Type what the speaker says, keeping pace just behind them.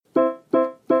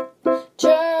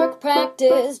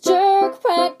practice, jerk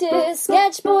practice.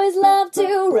 Sketch boys love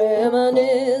to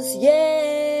reminisce,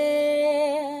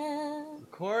 yeah.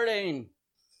 Recording.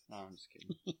 No, I'm just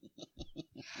kidding.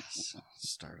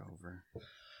 Start over.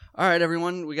 All right,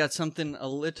 everyone. We got something a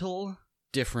little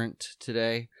different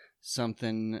today.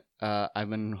 Something I've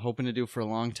been hoping to do for a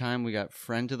long time. We got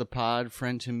friend to the pod,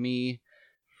 friend to me,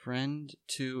 friend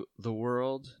to the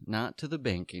world, not to the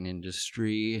banking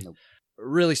industry. Nope.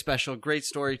 Really special, great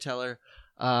storyteller.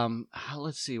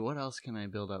 Let's see, what else can I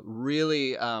build up?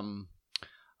 Really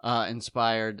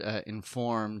inspired,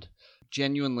 informed,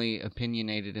 genuinely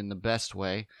opinionated in the best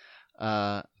way.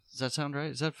 Does that sound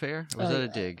right? Is that fair? Or was that a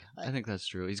dig? I think that's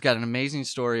true. He's got an amazing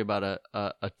story about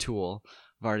a tool.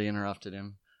 I've already interrupted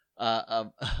him.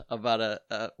 About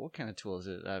what kind of tool is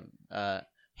it?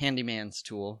 Handyman's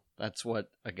tool. That's what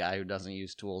a guy who doesn't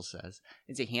use tools says.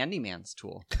 It's a handyman's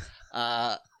tool.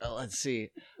 Let's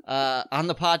see. On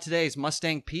the pod today is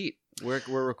Mustang Pete. We're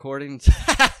recording.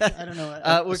 I don't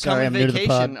know. We're sorry, coming I'm new to the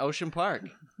vacation, pod. Ocean Park.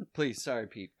 Please, sorry,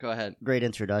 Pete. Go ahead. Great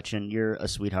introduction. You're a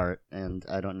sweetheart, and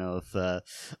I don't know if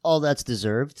all that's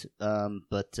deserved,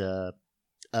 but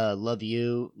love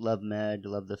you, love Meg,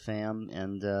 love the fam,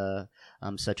 and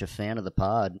I'm such a fan of the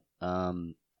pod,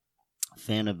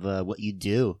 fan of what you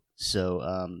do.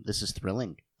 So this is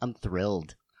thrilling. I'm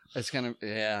thrilled. It's gonna,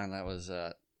 yeah. And that was,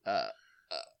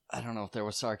 I don't know if there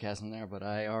was sarcasm there, but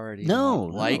I already No.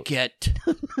 like it.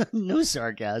 No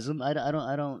sarcasm. I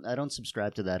don't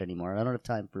subscribe to that anymore. I don't have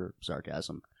time for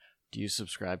sarcasm. Do you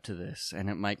subscribe to this? And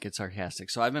it might get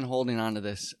sarcastic. So I've been holding on to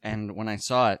this, and when I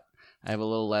saw it, I have a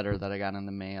little letter that I got in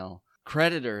the mail.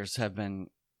 Creditors have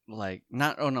been like,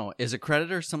 is a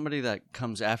creditor somebody that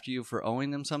comes after you for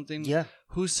owing them something? Yeah.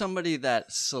 Who's somebody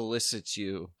that solicits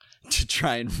you to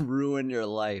try and ruin your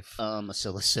life? A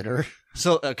solicitor.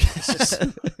 So, okay.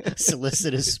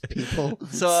 Solicitous people.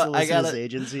 So I got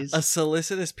agencies. a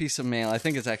solicitous piece of mail. I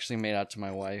think it's actually made out to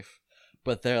my wife,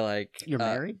 but they're like, You're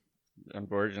married?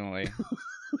 Unfortunately.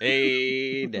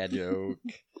 Hey, dad joke.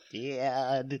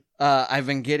 Dad. I've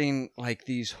been getting like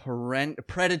these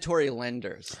predatory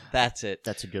lenders. That's it.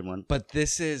 That's a good one. But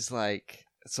this is like,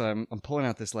 so I'm pulling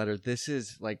out this letter. This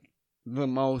is like the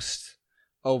most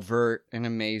overt and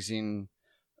amazing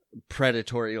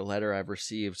predatory letter I've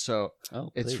received. So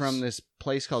it's from this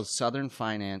place called Southern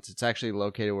Finance. It's actually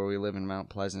located where we live in Mount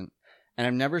Pleasant. And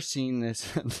I've never seen this.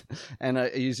 And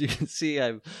as you can see,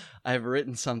 I've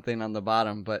written something on the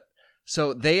bottom. But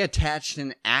so they attached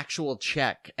an actual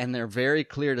check, and they're very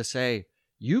clear to say,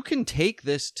 you can take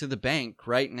this to the bank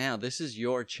right now. This is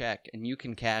your check, and you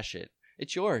can cash it.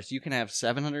 It's yours. You can have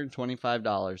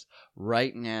 $725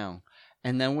 right now.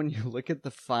 And then when you look at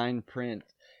the fine print,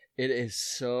 it is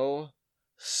so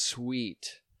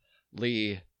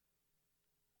sweetly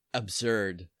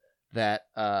absurd that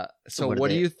so what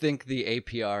do you think the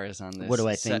APR is on this? What do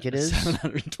I think it is?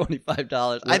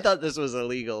 $725. I thought this was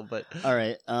illegal, but all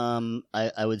right.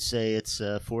 I would say it's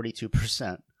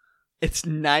 42%. It's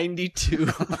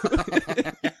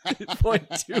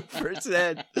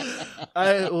 92.2%.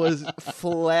 I was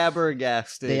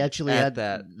flabbergasted. They actually at had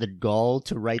that. the gall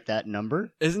to write that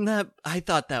number. Isn't that? I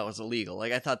thought that was illegal.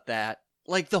 Like I thought that,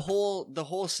 like the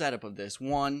whole setup of this.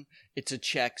 One, it's a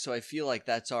check, so I feel like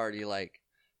that's already like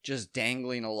just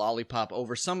dangling a lollipop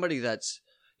over somebody that's,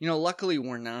 luckily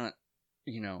we're not,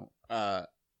 in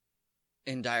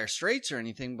dire straits or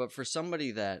anything, but for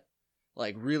somebody that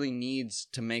like really needs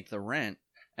to make the rent,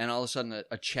 and all of a sudden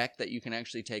a check that you can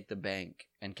actually take to the bank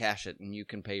and cash it, and you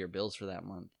can pay your bills for that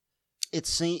month. It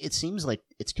seems like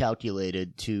it's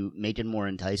calculated to make it more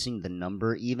enticing. The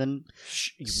number even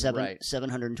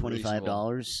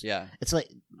 $725. Yeah,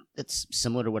 it's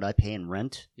similar to what I pay in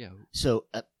rent. Yeah. So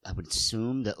I would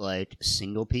assume that like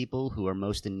single people who are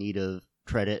most in need of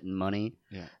credit and money,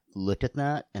 look at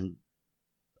that and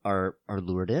are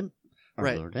lured in.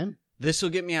 Lured in. This will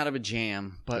get me out of a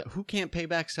jam, but who can't pay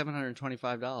back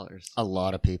 $725? A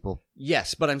lot of people.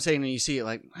 Yes, but I'm saying when you see it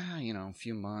like, a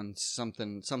few months,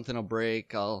 something will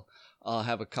break. I'll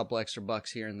have a couple extra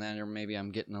bucks here and then, or maybe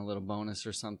I'm getting a little bonus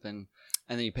or something,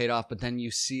 and then you paid off. But then you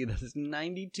see this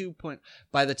 92 point.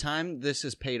 By the time this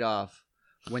is paid off,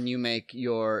 when you make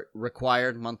your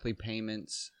required monthly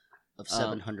payments of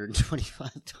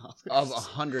 $725 of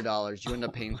 $100, you end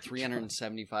up paying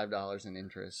 $375 in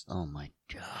interest. Oh my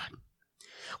God.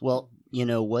 Well,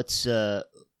 what's I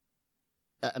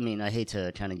hate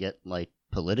to kind of get like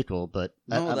political, but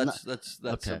no, that's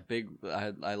okay. A big.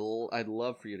 I'd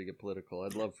love for you to get political.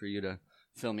 I'd love for you to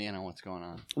fill me in on what's going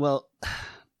on. Well,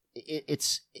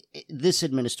 it's this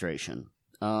administration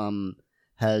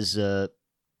has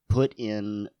put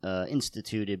in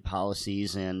instituted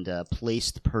policies and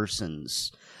placed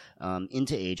persons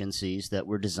into agencies that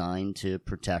were designed to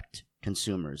protect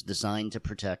consumers, designed to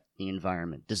protect the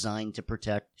environment, designed to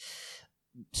protect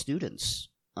students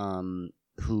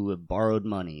who have borrowed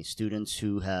money, students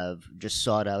who have just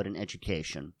sought out an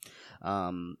education.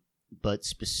 But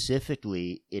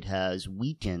specifically, it has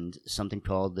weakened something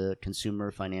called the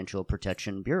Consumer Financial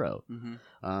Protection Bureau.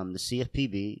 The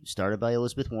CFPB, started by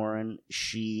Elizabeth Warren.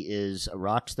 She is a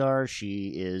rock star.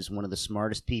 She is one of the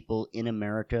smartest people in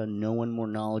America. No one more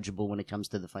knowledgeable when it comes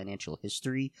to the financial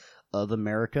history of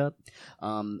America.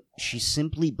 She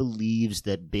simply believes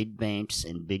that big banks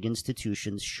and big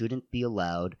institutions shouldn't be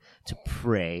allowed to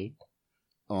prey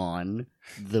on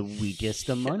the weakest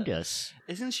among us.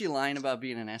 Isn't she lying about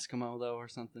being an Eskimo though, or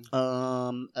something?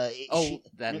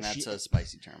 That's a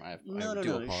spicy term. I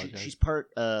do apologize. She's part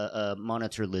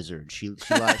monitor lizard. She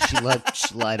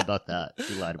lied about that.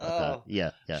 She lied about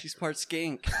that. Yeah. She's part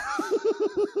skink.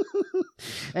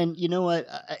 And you know what?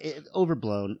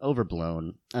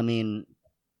 Overblown. I mean,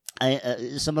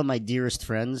 some of my dearest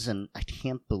friends, and I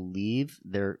can't believe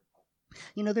they're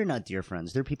not dear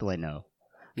friends. They're people I know.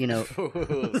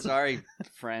 Sorry,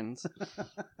 friends.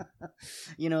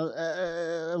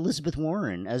 Elizabeth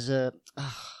Warren as a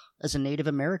Native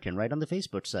American, right on the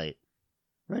Facebook site,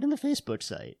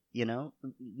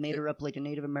 made her up like a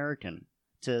Native American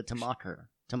to mock her,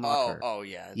 Oh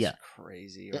yeah, it's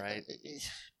crazy, right?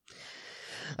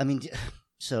 I mean,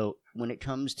 so when it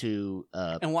comes to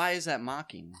and why is that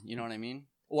mocking? You know what I mean?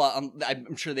 Well,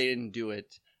 I'm sure they didn't do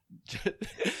it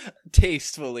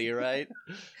tastefully, right?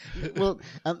 Well,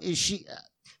 she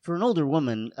for an older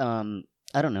woman,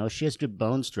 I don't know, she has good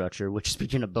bone structure, which,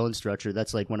 speaking of bone structure,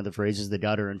 that's like one of the phrases that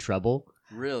got her in trouble.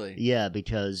 Really? Yeah,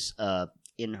 because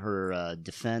in her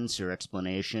defense or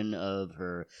explanation of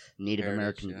her Native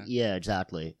Heritage, American, yeah,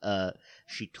 exactly,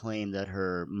 she claimed that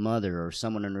her mother or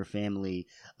someone in her family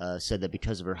said that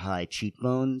because of her high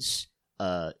cheekbones,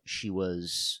 she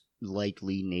was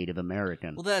likely Native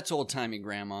American. Well, that's old-timey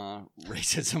grandma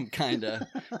racism, kind of.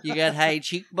 You got high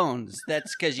cheekbones.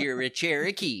 That's because you're a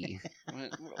Cherokee.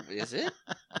 Is it?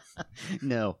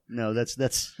 No,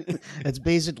 that's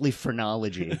basically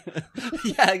phrenology.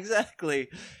 Yeah, exactly.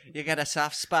 You got a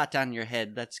soft spot on your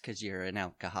head. That's because you're an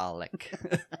alcoholic.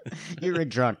 You're a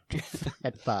drunk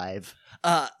at 5.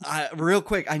 Real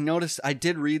quick, I noticed, I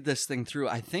did read this thing through.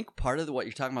 I think part of what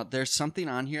you're talking about, there's something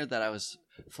on here that I was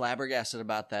flabbergasted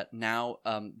about, that now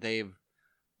they've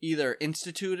either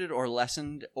instituted or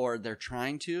lessened, or they're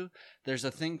trying to. There's a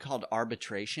thing called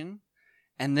arbitration,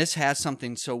 and this has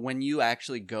something. So when you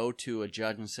actually go to a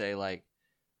judge and say, like,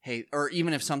 hey, or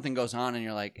even if something goes on and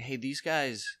you're like, hey, these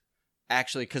guys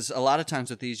actually, because a lot of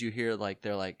times with these you hear like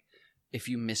they're like, if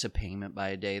you miss a payment by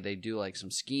a day, they do like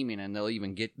some scheming, and they'll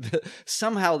even get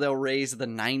somehow they'll raise the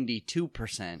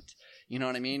 92%. You know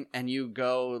what I mean? And you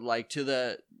go like to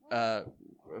the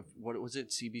what was it?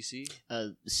 CBC?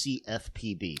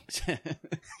 CFPB.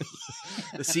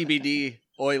 The CBD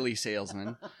oily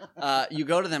salesman. You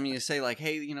go to them and you say, like,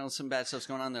 hey, some bad stuff's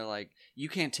going on. They're like, you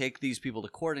can't take these people to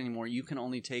court anymore. You can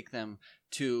only take them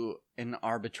to an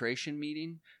arbitration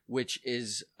meeting, which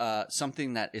is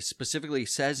something that is specifically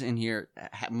says in here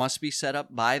must be set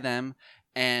up by them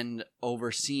and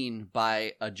overseen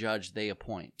by a judge they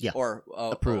appoint. Yeah. Or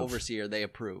overseer they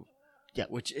approve. Yeah.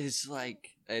 Which is like,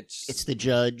 it's the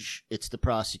judge, it's the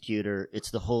prosecutor,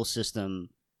 it's the whole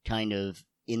system kind of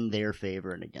in their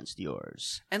favor and against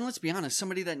yours. And let's be honest,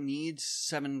 somebody that needs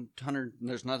 700,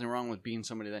 there's nothing wrong with being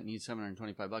somebody that needs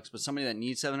 $725, but somebody that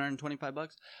needs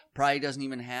 $725 probably doesn't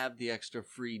even have the extra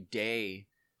free day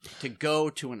to go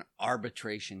to an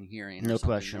arbitration hearing. No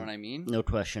question. You know what I mean? No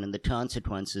question. And the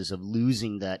consequences of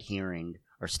losing that hearing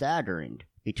are staggering.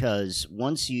 Because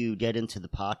once you get into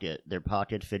their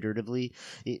pocket figuratively,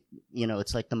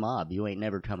 it's like the mob. You ain't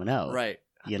never coming out. Right.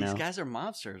 These guys are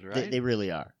mobsters, right? They really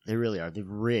are. They really are. They've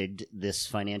rigged this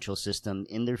financial system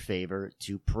in their favor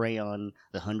to prey on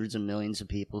the hundreds of millions of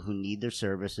people who need their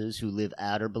services, who live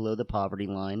at or below the poverty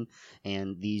line.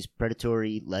 And these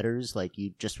predatory letters like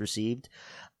you just received,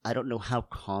 I don't know how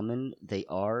common they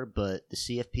are, but the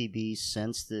CFPB,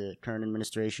 since the current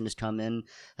administration has come in,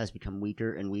 has become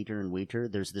weaker and weaker and weaker.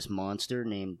 There's this monster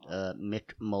named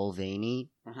Mick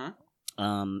Mulvaney. Uh-huh.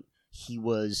 He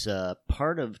was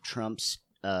part of Trump's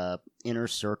inner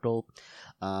circle.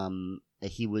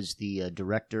 He was the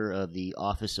director of the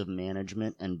Office of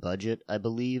Management and Budget, I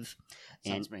believe.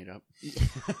 Sounds made up.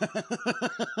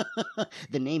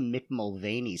 The name Mick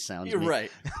Mulvaney sounds... You're right.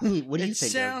 What do you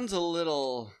think? It sounds a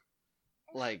little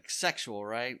like sexual,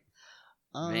 right?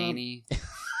 Veiny.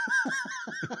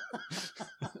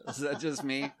 Is that just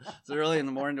me? Is it early in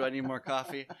the morning? Do I need more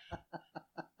coffee?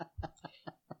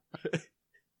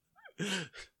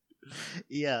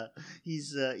 Yeah,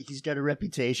 he's got a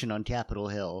reputation on Capitol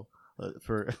Hill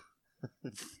for.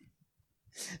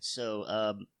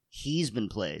 So he's been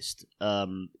placed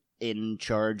in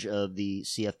charge of the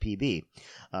CFPB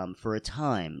for a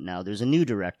time. Now there's a new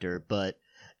director, but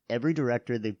every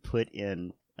director they put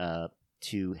in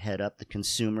to head up the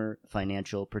Consumer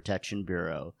Financial Protection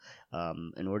Bureau,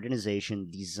 an organization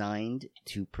designed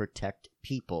to protect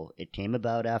people. It came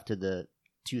about after the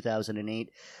 2008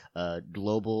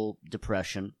 global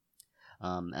depression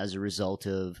as a result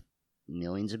of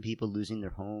millions of people losing their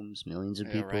homes, millions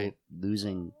of people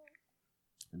losing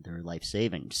their life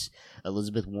savings.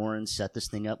 Elizabeth Warren set this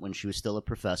thing up when she was still a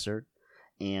professor,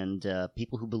 and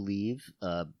people who believe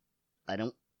I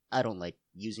don't like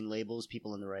using labels.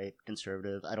 People on the right,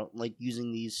 conservative, I don't like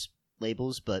using these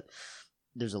labels, but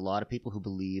there's a lot of people who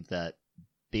believe that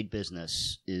big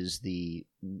business is the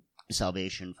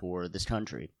salvation for this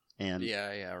country. And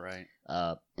right.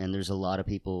 And there's a lot of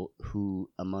people who,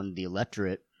 among the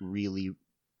electorate, really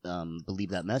believe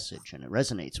that message, and it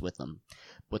resonates with them.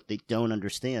 What they don't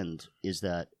understand is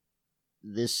that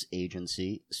this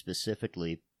agency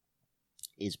specifically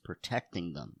is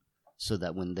protecting them, so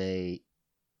that when they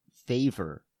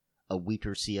favor a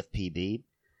weaker CFPB,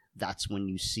 that's when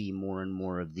you see more and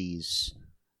more of these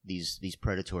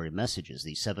predatory messages,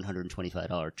 these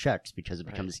 $725 checks, because it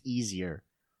becomes easier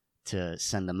to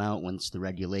send them out once the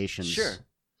regulations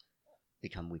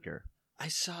become weaker. I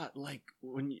saw it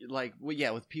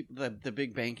with people, the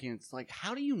big banking. It's like,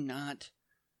 how do you not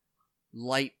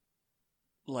light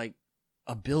like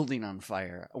a building on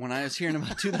fire? When I was hearing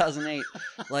about 2008,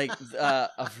 like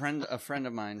a friend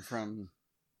of mine from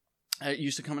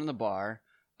used to come in the bar.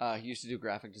 He used to do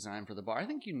graphic design for the bar. I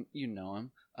think you know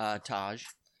him, Taj.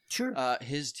 Sure.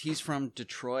 He's from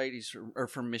Detroit. He's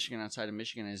from Michigan, outside of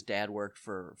Michigan. His dad worked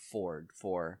for Ford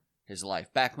for his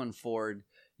life. Back when Ford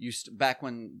back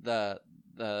when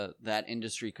that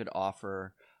industry could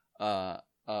offer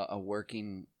a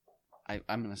working, I'm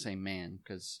going to say man,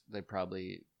 because they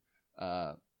probably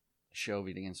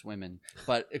chauvied against women,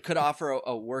 but it could offer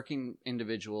a working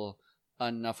individual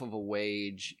enough of a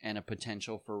wage and a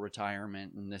potential for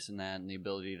retirement and this and that, and the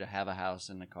ability to have a house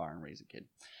and a car and raise a kid.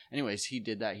 Anyways, he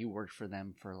did that. He worked for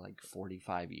them for like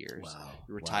 45 years. Wow.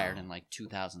 He retired in like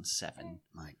 2007.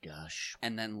 My gosh.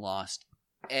 And then lost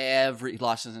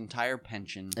his entire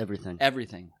pension.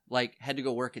 Everything. Like, had to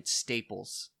go work at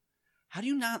Staples. How do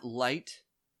you not light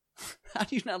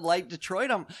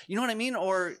Detroit? You know what I mean?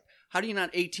 Or how do you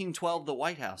not 1812 the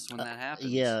White House when that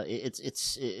happens? Yeah,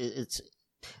 it's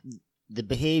the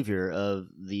behavior of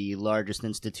the largest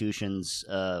institutions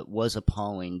was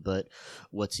appalling, but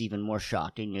what's even more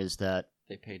shocking is that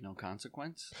they paid no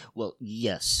consequence. Well,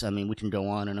 yes. I mean, we can go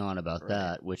on and on about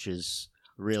that, which is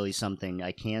really something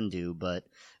I can do, but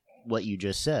what you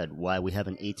just said, why we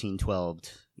haven't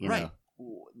 1812'd, you know.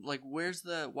 Like,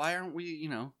 why aren't we,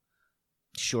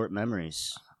 short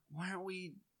memories. Why aren't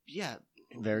we,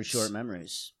 very short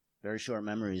memories. Very short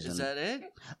memories. Is that it?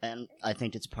 And I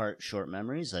think it's part short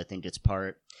memories. I think it's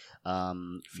part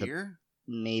fear.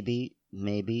 Maybe,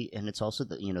 and it's also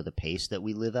the pace that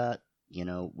we live at.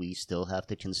 We still have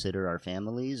to consider our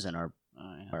families and our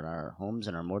homes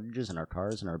and our mortgages and our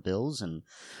cars and our bills. And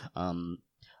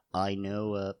I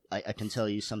know I can tell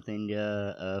you something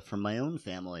from my own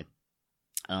family.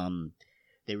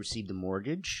 They received a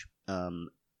mortgage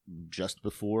just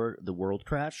before the world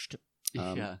crashed.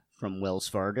 From Wells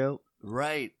Fargo.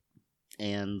 Right.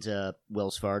 And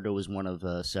Wells Fargo was one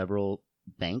of several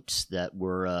banks that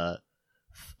were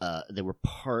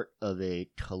part of a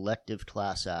collective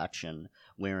class action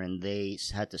wherein they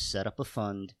had to set up a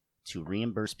fund to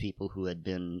reimburse people who had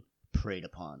been preyed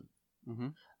upon. Mm-hmm.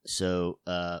 So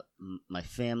my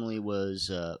family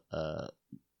was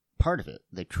part of it.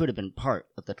 They could have been part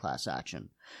of the class action,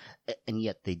 and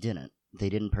yet they didn't. They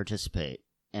didn't participate.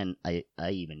 And I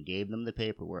even gave them the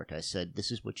paperwork. I said,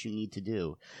 this is what you need to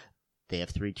do. They have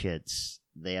 3 kids.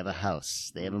 They have a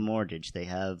house. They have a mortgage. They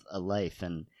have a life.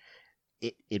 And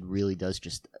it really does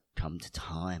just come to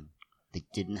time. They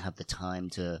didn't have the time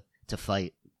to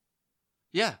fight.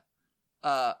 Yeah.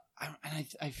 I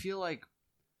feel like,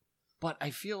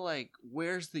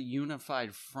 where's the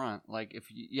unified front? Like,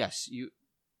 you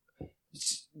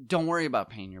don't worry about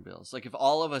paying your bills. Like, if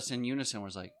all of us in unison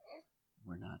was like,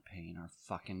 we're not paying our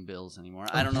fucking bills anymore.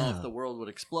 I don't know if the world would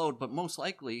explode, but most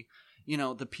likely,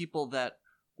 the people that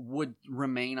would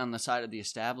remain on the side of the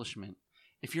establishment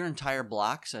if your entire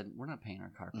block said, we're not paying our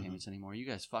car payments anymore, you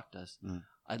guys fucked us,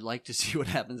 I'd like to see what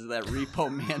happens to that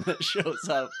repo man that shows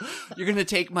up. You're going to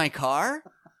take my car?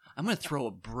 I'm going to throw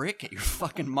a brick at your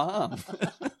fucking mom.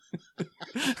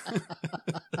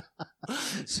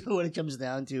 So what it comes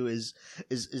down to is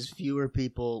fewer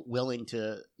people willing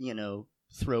to,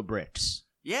 throw bricks.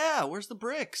 Yeah, where's the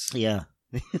bricks? Yeah.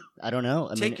 I don't know.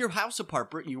 Take your house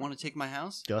apart, Britt. You want to take my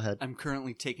house? Go ahead. I'm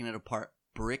currently taking it apart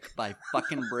brick by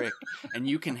fucking brick, and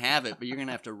you can have it, but you're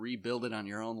gonna have to rebuild it on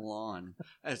your own lawn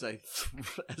as I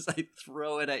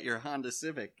throw it at your Honda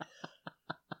Civic.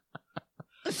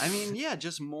 I mean, yeah,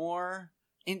 just more.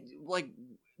 And like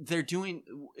they're doing.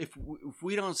 If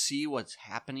we don't see what's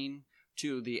happening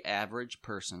to the average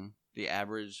person, the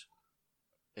average.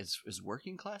 Is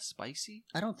working class spicy?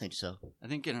 I don't think so. I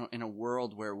think in a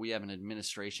world where we have an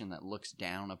administration that looks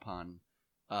down upon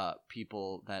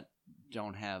people that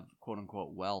don't have quote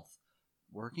unquote wealth,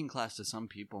 working class to some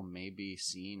people may be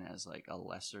seen as like a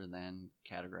lesser than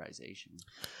categorization.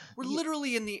 We're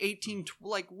literally in the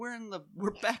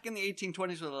we're back in the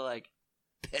 1820s where they're like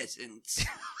peasants.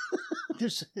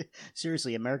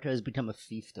 Seriously, America has become a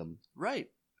fiefdom. Right.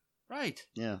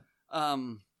 Yeah.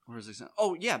 Where is this?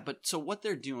 Oh yeah, but so what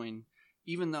they're doing,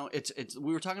 even though it's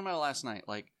we were talking about it last night,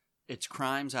 like it's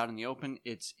crimes out in the open,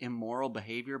 it's immoral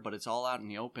behavior, but it's all out in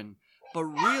the open. But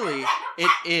really, it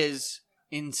is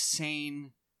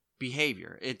insane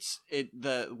behavior.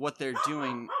 What they're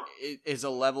doing is a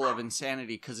level of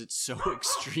insanity because it's so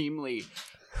extremely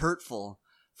hurtful.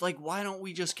 It's like, why don't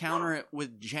we just counter it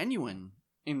with genuine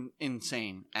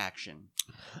insane action?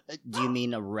 Do you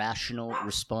mean a rational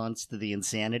response to the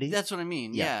insanity? That's what I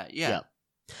mean. Yeah.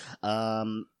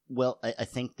 Well, I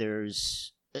think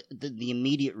there's the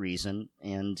immediate reason,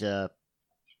 and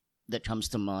that comes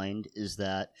to mind is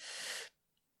that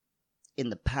in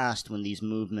the past, when these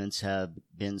movements have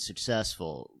been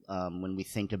successful, when we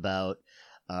think about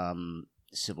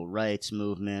civil rights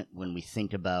movement, when we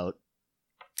think about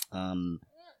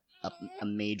a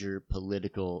major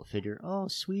political figure. Oh,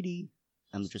 sweetie.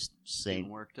 I'm just saying.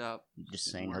 Getting worked up.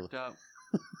 Just saying hello.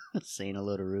 Saying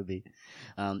hello to Ruby.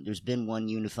 There's been one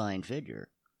unifying figure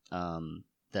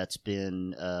that's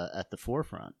been at the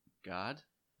forefront. God?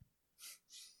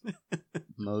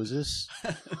 Moses?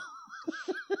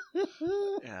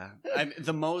 Yeah.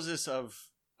 The Moses of...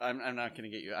 I'm not going to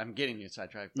get you... I'm getting you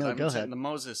sidetracked. No, go ahead. The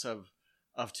Moses of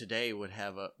today would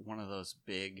have one of those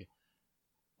big...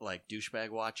 like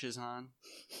douchebag watches on,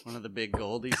 one of the big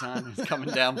goldies on. It's coming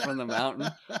down from the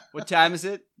mountain. What time is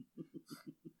it?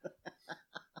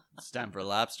 It's time for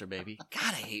lobster, baby.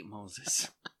 God, I hate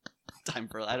Moses. Time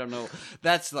for I don't know.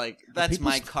 That's my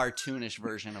cartoonish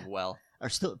version of wealth. Are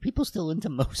people still into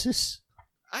Moses?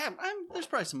 There's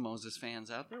probably some Moses fans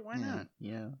out there. Why not?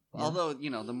 Yeah. Although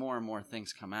the more and more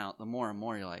things come out, the more and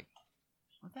more you're like,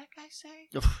 what'd that guy say?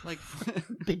 Like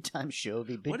big time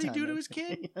Shovey. What'd he do to his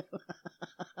kid?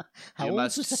 You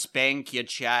must spank your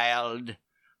child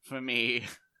for me.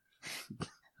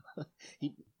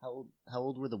 How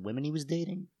old were the women he was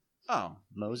dating? Oh,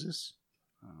 Moses.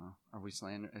 Are we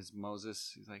slandering as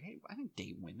Moses? He's like, hey, I didn't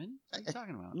date women. What are you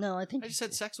talking about? No, I just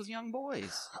said sex with young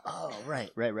boys. Oh,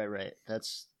 right. I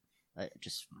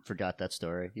just forgot that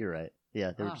story. You're right.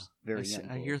 Yeah, they're just very young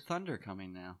boys. I hear thunder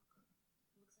coming now.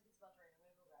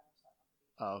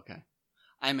 Oh, okay.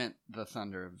 I meant the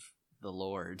thunder of the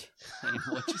Lord.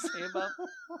 What'd you say about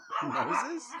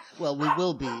Moses? Well, we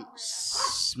will be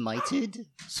smited.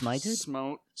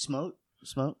 Smote.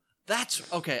 That's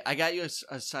okay. I got you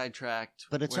a sidetracked.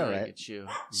 But it's all right. Get you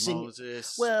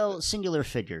Moses. Well, singular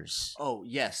figures. Oh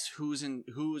yes, who's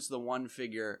the one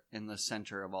figure in the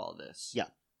center of all this? Yeah,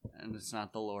 and it's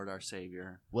not the Lord our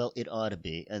Savior. Well, it ought to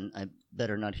be, and I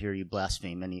better not hear you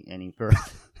blaspheme any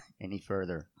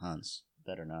further, Hans.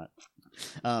 Better not.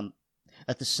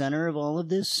 At the center of all of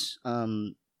this,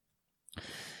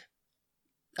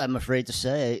 I'm afraid to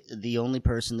say the only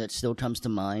person that still comes to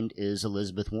mind is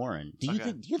Elizabeth Warren. Do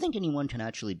you think anyone can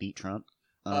actually beat Trump?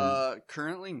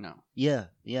 Currently, no. Yeah.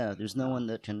 There's no one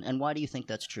that can. And why do you think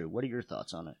that's true? What are your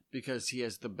thoughts on it? Because he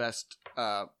has the best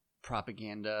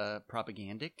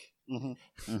propagandic. Mm-hmm.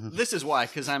 Mm-hmm. This is why,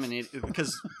 because I'm an idiot.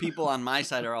 Because people on my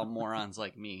side are all morons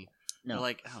like me. No. They're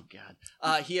like, oh god,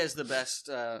 he has the best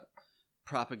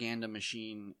propaganda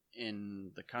machine in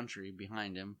the country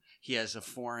behind him. He has a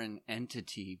foreign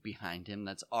entity behind him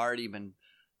that's already been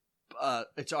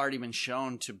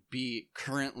shown to be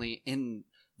currently in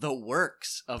the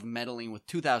works of meddling with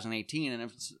 2018.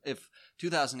 And if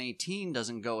 2018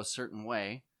 doesn't go a certain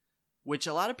way, which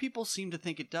a lot of people seem to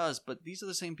think it does, but these are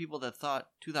the same people that thought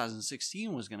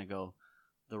 2016 was going to go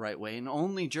the right way, and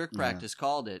only Jerk Practice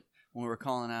called it. when we were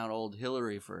calling out old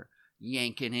Hillary for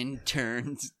yanking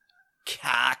interns,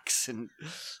 cocks, and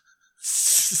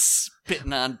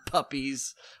spitting on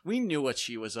puppies. We knew what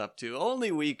she was up to.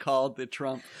 Only we called the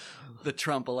Trump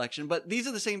election. But these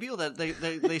are the same people that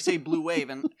they say blue wave,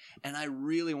 and I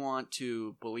really want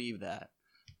to believe that.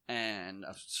 And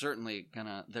I'm certainly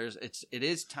gonna. It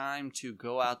is time to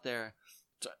go out there.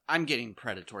 I'm getting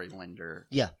predatory lender.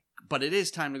 Yeah. But it is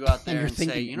time to go out there and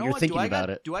say, you know what? Do I got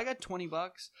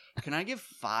 $20? Can I give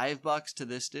 $5 to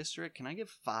this district? Can I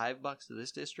give $5 to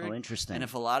this district? Oh, interesting. And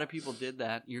if a lot of people did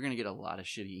that, you're going to get a lot of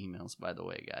shitty emails, by the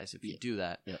way, guys, if you do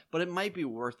that. Yeah. But it might be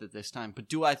worth it this time. But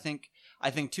I think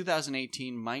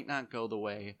 2018 might not go the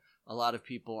way a lot of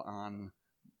people on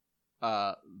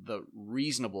the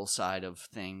reasonable side of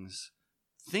things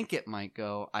think it might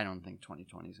go. I don't think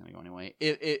 2020 is going to go anyway.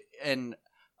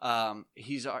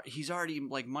 He's already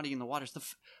like muddying the waters.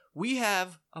 We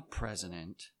have a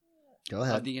president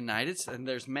of the United States, and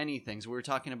there's many things we were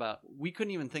talking about. We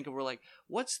couldn't even think of. We're like,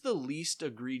 what's the least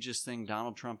egregious thing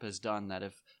Donald Trump has done that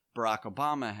if Barack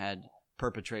Obama had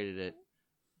perpetrated it,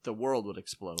 the world would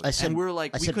explode? And we're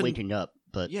like, waking up,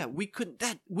 but yeah, we couldn't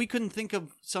think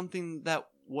of something that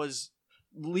was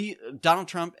Donald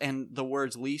Trump, and the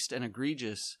words least and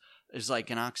egregious is like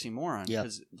an oxymoron,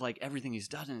 because like everything he's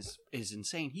done is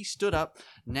insane. He stood up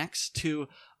next to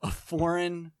a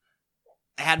foreign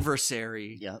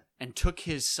adversary and took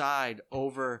his side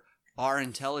over our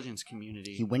intelligence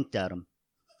community. He winked at him,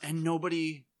 and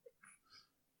nobody,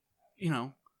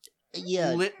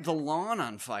 lit the lawn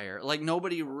on fire. Like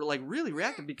nobody really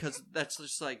reacted, because that's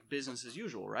just like business as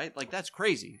usual, right? Like that's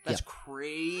crazy. That's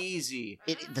crazy.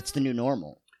 That's the new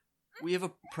normal. We have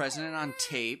a president on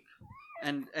tape.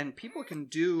 And people can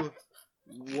do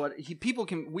what people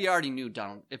can. We already knew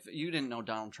Donald. If you didn't know,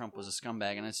 Donald Trump was a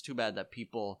scumbag, and it's too bad that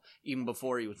people, even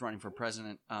before he was running for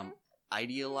president,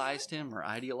 idealized him or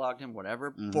ideologued him,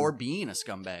 whatever, for being a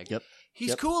scumbag. Yep.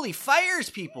 He's cool. He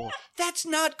fires people. That's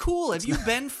not cool. Have you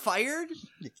been fired?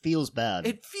 It feels bad.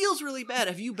 It feels really bad.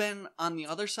 Have you been on the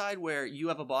other side where you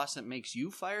have a boss that makes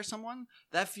you fire someone?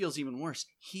 That feels even worse.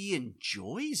 He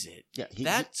enjoys it. Yeah.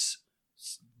 That's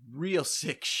real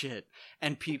sick shit,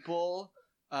 and people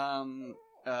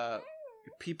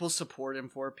support him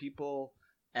for it. People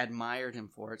admired him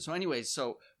for it. So anyways,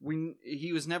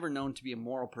 he was never known to be a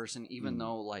moral person, even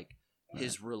though like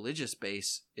his religious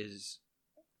base is,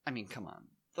 I mean, come on,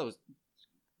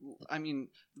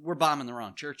 we're bombing the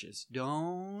wrong churches.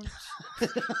 Don't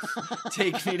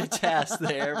take me to task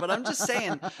there, but I'm just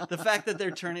saying, the fact that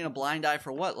they're turning a blind eye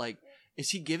for what? Like, is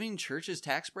he giving churches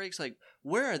tax breaks? Like,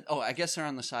 I guess they're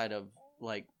on the side of,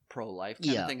 like, pro-life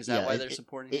kind of thing. Is that why they're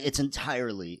supporting it? It's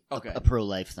entirely a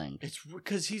pro-life thing. It's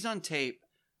because he's on tape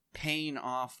paying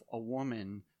off a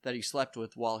woman that he slept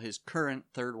with while his current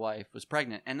third wife was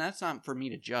pregnant. And that's not for me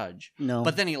to judge. No.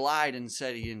 But then he lied and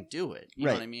said he didn't do it. You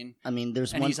know what I mean? I mean,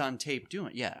 he's on tape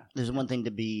doing it. Yeah. There's one thing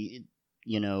to be,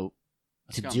 to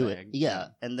do it. Yeah.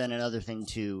 And then another thing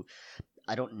to...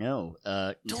 I don't know.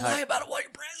 To lie about a white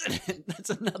president.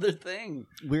 That's another thing.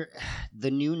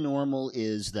 The new normal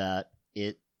is that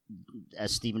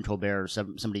as Stephen Colbert,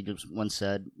 somebody once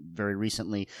said very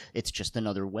recently, it's just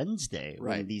another Wednesday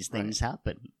when these things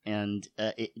happen. And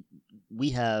we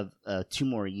have 2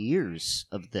 more years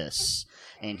of this,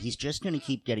 and he's just going to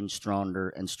keep getting stronger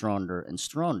and stronger and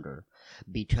stronger,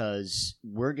 because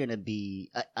we're going to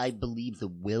be, I believe the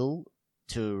will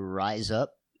to rise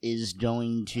up is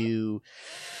going to,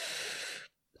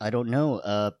 I don't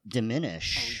know,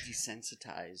 diminish.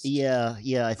 Desensitized.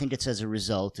 Yeah. I think it's as a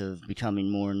result of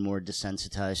becoming more and more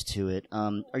desensitized to it.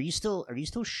 Are you still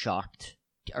shocked?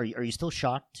 Are you still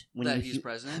shocked when he's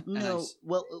president? No.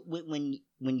 Well, when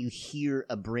you hear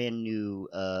a brand new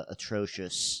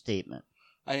atrocious statement.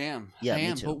 I am. Yeah, I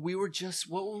am. Me too. But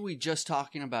what were we just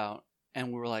talking about? And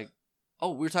we were like,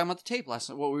 oh, we were talking about the tape last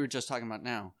night. What we were just talking about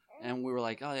now. And we were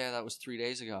like, oh, yeah, that was 3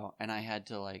 days ago. And I had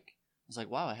to, I was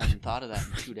like, wow, I haven't thought of that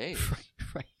in 2 days.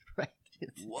 Right.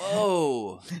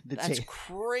 Whoa. That's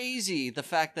crazy. The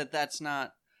fact that that's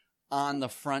not on the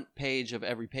front page of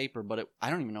every paper. But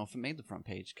I don't even know if it made the front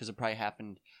page, because it probably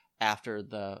happened after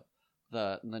the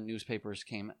newspapers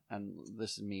came. And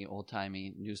this is me,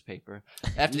 old-timey newspaper.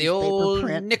 After the old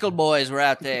nickel boys were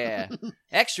out there.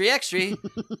 Extra.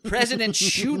 President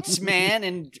shoots man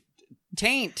and...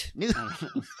 Taint.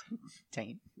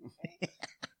 Taint.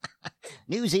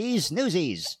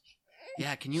 Newsies.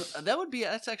 Yeah, can you?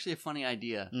 That's actually a funny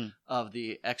idea of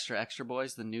the extra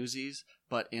boys, the Newsies,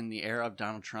 but in the era of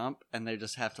Donald Trump, and they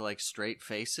just have to straight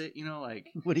face it,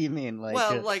 What do you mean? What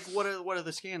are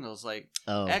the scandals?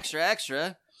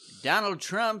 Extra, Donald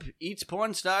Trump eats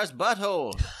porn star's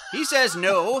butthole. He says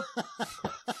no.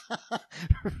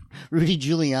 Rudy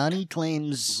Giuliani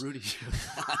claims. Rudy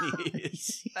Giuliani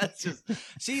is. That's just.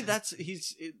 See,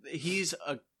 he's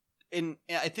a.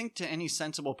 I think to any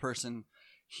sensible person,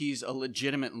 he's a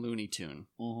legitimate Looney Tune.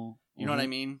 Mm-hmm. You know what I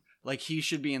mean? Like he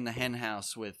should be in the hen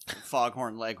house with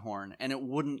Foghorn Leghorn, and it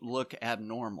wouldn't look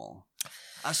abnormal.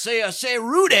 I say,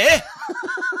 Rudy,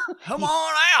 come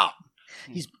on out.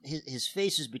 His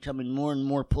face is becoming more and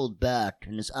more pulled back,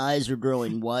 and his eyes are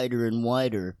growing wider and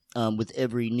wider with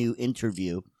every new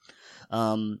interview.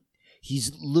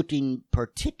 He's looking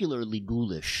particularly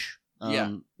ghoulish.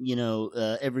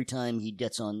 Every time he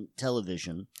gets on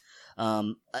television.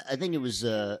 I think it was.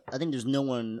 I think there's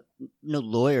no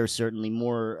lawyer certainly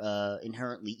more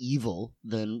inherently evil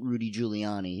than Rudy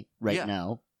Giuliani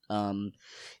now.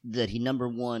 That he, number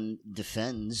one,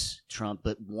 defends Trump,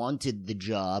 but wanted the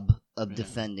job of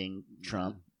defending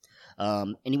Trump.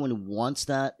 Anyone who wants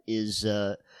that is,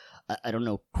 I don't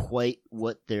know quite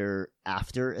what they're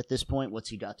after at this point. What's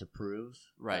he got to prove?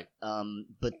 Right.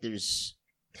 But there's,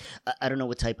 I don't know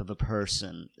what type of a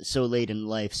person so late in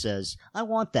life says, I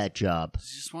want that job. Does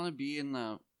he just want to be in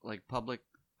the public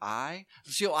eye?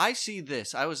 So I see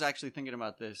this. I was actually thinking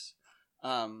about this.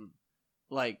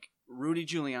 Rudy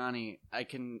Giuliani, I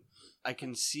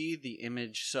can see the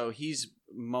image. So he's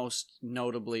most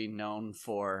notably known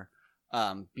for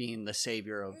being the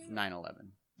savior of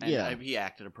 9/11. And he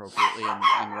acted appropriately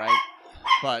and right.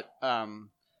 But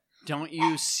don't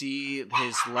you see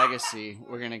his legacy?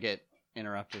 We're going to get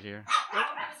interrupted here.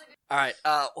 All right.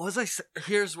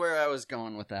 Here's where I was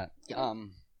going with that.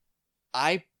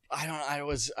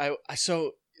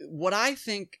 So what I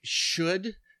think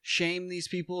should shame these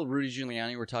people, Rudy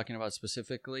Giuliani we're talking about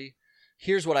specifically,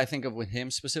 here's what I think of with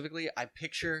him specifically. I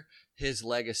picture his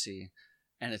legacy,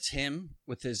 and it's him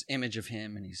with his image of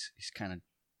him, and he's kind of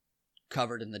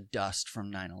covered in the dust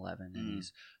from 9/11, and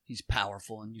he's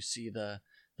powerful, and you see the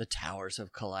towers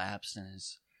have collapsed, and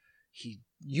he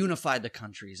unified the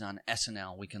countries on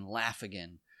SNL. We can laugh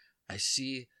again. I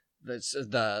see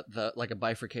the like a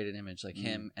bifurcated image, like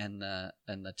him and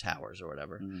the towers or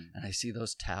whatever, and I see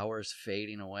those towers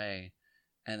fading away,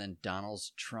 and then Donald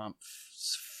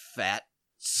Trump's fat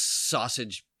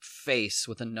sausage face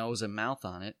with a nose and mouth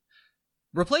on it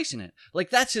replacing it. Like,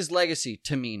 that's his legacy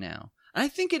to me now, and I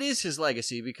think it is his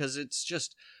legacy because it's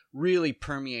just really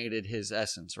permeated his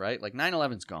essence, right? Like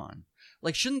 9/11's gone.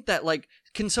 Like, shouldn't that,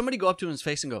 can somebody go up to his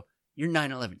face and go, your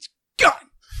 9/11's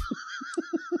gone?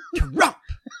 Trump!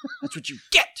 That's what you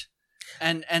get.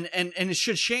 And it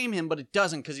should shame him, but it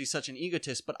doesn't because he's such an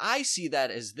egotist. But I see that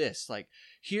as this. Like,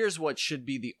 here's what should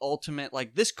be the ultimate,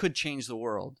 this could change the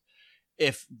world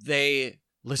if they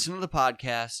listen to the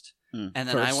podcast, and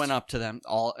then I went up to them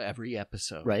every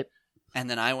episode. Right. And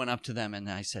then I went up to them and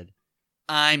I said,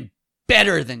 I'm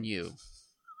better than you.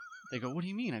 They go, what do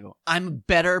you mean? I go, I'm a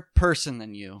better person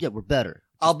than you. Yeah, we're better.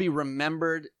 I'll be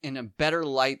remembered in a better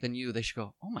light than you. They should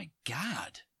go, oh my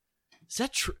God. Is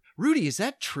that true? Rudy, is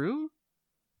that true?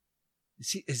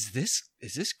 Is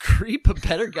this creep a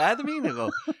better guy than me? And they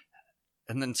go,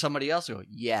 and then somebody else will go,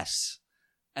 yes.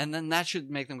 And then that should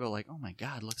make them go like, oh my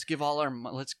God, let's give all our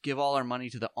money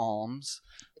to the alms.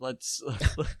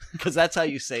 Because that's how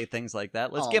you say things like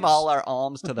that. Let's give all our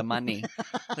alms to the money.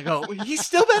 They go, he's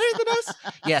still better than us?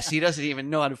 Yes, he doesn't even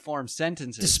know how to form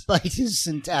sentences. Despite his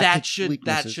syntactic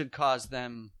weaknesses. That should cause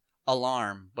them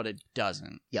alarm, but it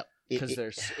doesn't. Yep. Because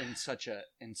they're in such a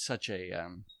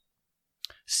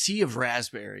sea of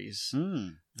raspberries.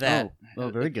 That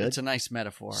very good. It's a nice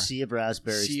metaphor. Sea of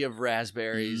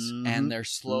raspberries. And they're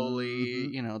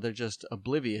slowly, they're just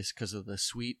oblivious because of the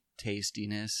sweet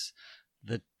tastiness,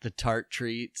 the tart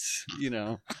treats.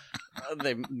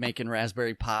 They're making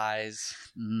raspberry pies.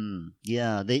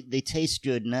 Yeah, they taste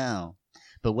good now,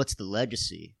 but what's the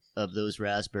legacy of those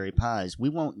raspberry pies? We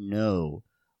won't know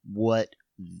what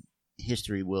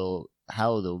history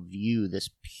how they'll view this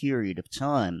period of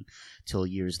time till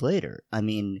years later. I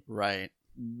mean, right.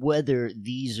 Whether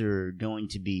these are going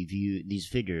to be viewed, these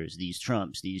figures, these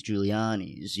Trumps, these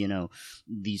Giulianis,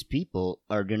 these people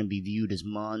are going to be viewed as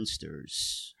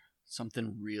monsters.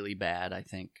 Something really bad, I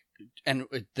think. And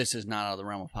this is not out of the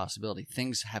realm of possibility.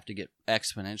 Things have to get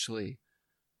exponentially.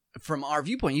 From our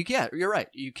viewpoint, you're right.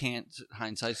 You can't,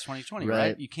 hindsight's 20/20,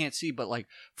 right? You can't see, but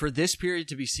for this period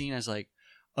to be seen as a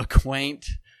quaint,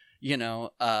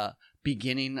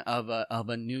 beginning of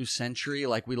a new century,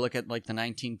 we look at the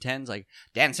 1910s,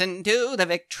 dancing to the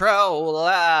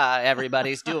Victrola,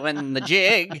 everybody's doing the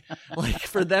jig.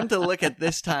 For them to look at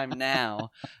this time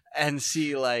now and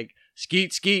see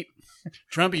skeet skeet,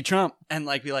 Trumpy Trump, and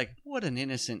be what an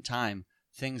innocent time.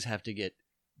 Things have to get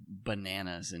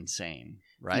bananas insane.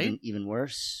 right? Even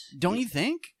worse. Don't you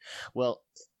think? Well,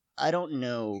 I don't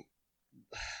know.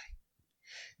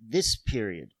 This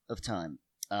period of time,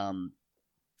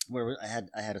 where I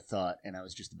had a thought and I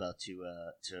was just about to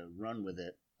run with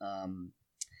it.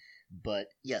 But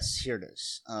yes, here it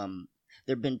is.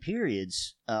 There have been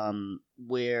periods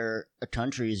where a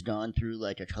country has gone through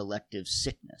like a collective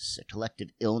sickness, a collective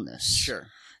illness. Sure.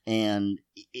 And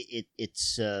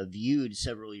it's viewed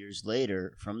several years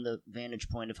later from the vantage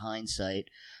point of hindsight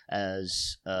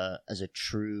as a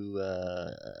true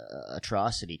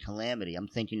atrocity, calamity. I'm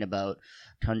thinking about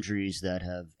countries that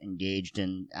have engaged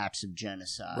in acts of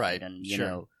genocide, right, and you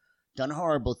know, done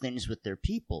horrible things with their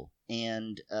people,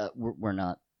 and we're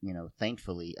not, you know,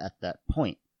 thankfully at that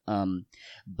point.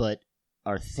 But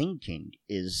our thinking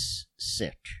is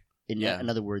sick. In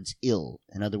other words, ill.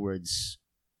 In other words,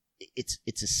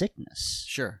 it's a sickness.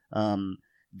 Sure.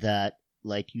 That,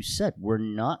 like you said, we're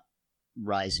not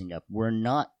rising up. We're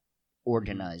not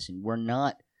organizing. We're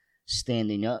not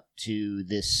standing up to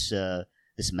this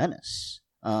menace.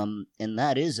 And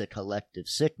that is a collective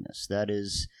sickness.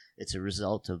 It's a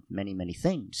result of many, many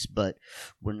things. But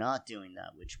we're not doing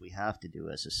that, which we have to do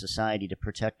as a society to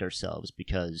protect ourselves,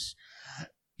 because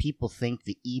people think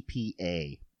the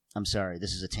EPA... I'm sorry,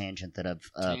 this is a tangent that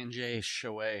I've... Tangent.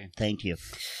 Thank you.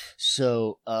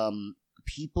 So,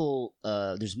 people...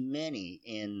 there's many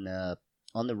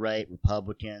on the right,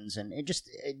 Republicans, and just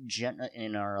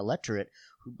in our electorate,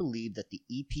 who believe that the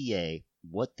EPA,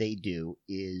 what they do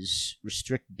is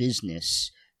restrict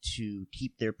business to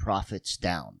keep their profits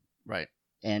down. Right.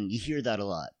 And you hear that a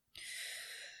lot.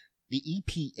 The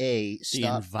EPA... The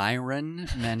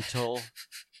environmental...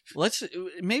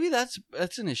 maybe that's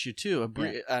an issue too.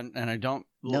 And I don't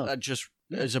just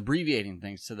as abbreviating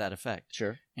things to that effect.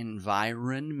 Sure.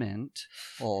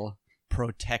 Environmental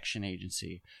Protection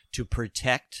Agency, to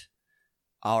protect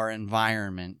our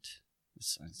environment.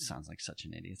 It sounds like such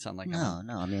an idiot. I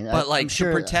mean, but like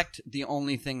to protect the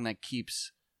only thing that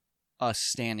keeps us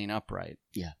standing upright.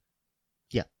 Yeah.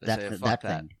 Yeah,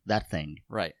 that thing.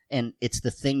 Right. And it's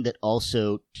the thing that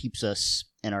also keeps us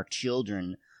and our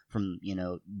children from, you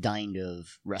know, dying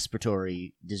of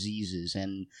respiratory diseases,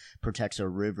 and protects our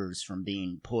rivers from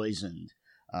being poisoned,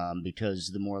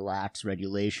 because the more lax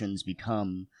regulations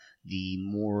become, the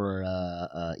more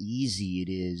easy it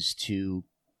is to,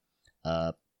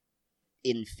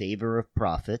 in favor of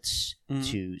profits,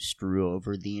 to screw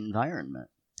over the environment.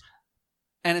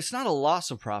 And it's not a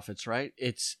loss of profits, right?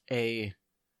 It's a...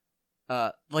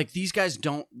 like these guys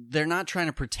they're not trying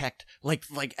to protect, like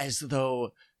as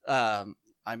though...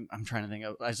 I'm trying to think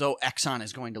of, as though Exxon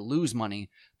is going to lose money.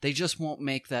 They just won't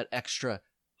make that extra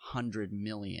 100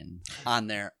 million on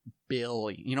their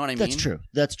bill. You know what I mean?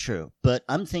 That's true. But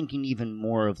I'm thinking even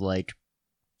more of like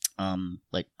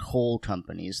coal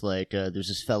companies. Like there's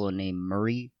this fellow named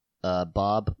Murray,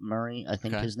 Bob Murray, I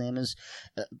think his name is.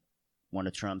 One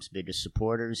of Trump's biggest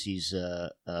supporters. He's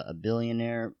a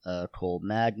billionaire, coal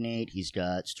magnate. He's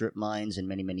got strip mines in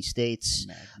many, many states.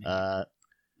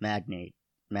 Magnate.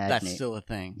 That's still a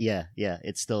thing. Yeah,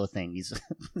 it's still a thing.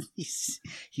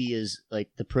 He is like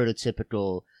the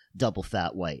prototypical double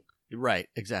fat white. Right,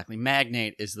 exactly.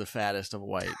 Magnate is the fattest of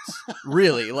whites.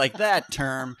 Really, like that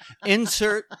term.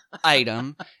 Insert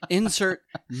item, insert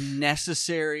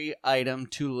necessary item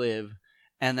to live,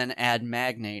 and then add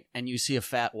magnate, and you see a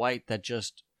fat white that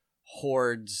just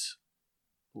hoards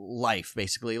life,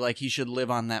 basically. Like he should live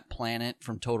on that planet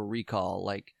from Total Recall,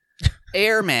 like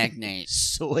air magnate.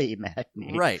 Soy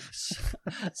magnate. Right.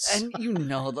 And you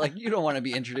know, like you don't want to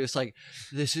be introduced like,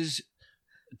 this is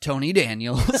Tony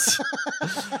Daniels.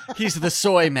 He's the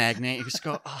soy magnate. You just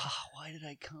go, why did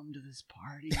I come to this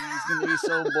party? It's going to be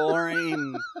so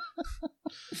boring.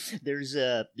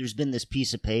 There's been this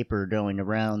piece of paper going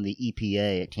around the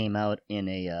EPA. It came out in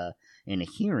a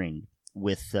hearing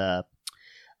with Scott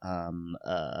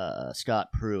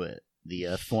Pruitt,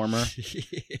 the former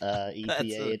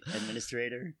EPA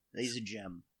administrator. He's a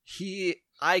gem.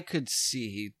 I could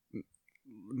see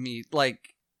me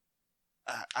like.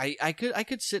 I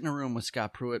could sit in a room with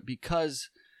Scott Pruitt because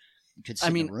you could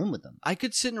sit in a room with him. I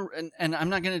could sit and I'm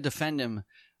not going to defend him,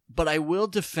 but I will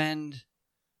defend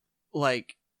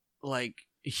like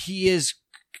he is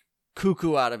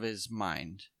cuckoo out of his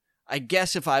mind. I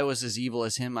guess if I was as evil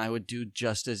as him, I would do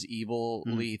just as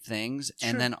evilly things,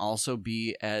 and then also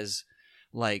be as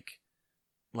like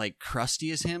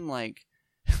crusty as him, like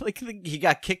he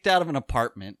got kicked out of an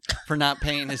apartment for not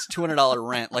paying his $200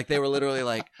 rent. Like they were literally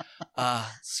like,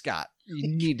 Scott, you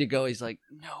need to go. He's like,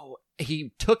 no.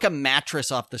 He took a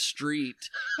mattress off the street.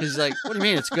 He's like, what do you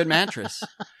mean? It's a good mattress.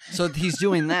 So he's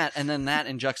doing that, and then that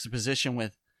in juxtaposition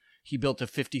with he built a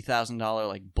 $50,000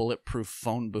 like bulletproof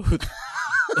phone booth.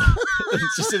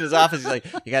 It's just in his office. He's like,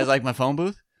 "You guys like my phone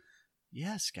booth?"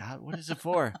 "Yeah, Scott. What is it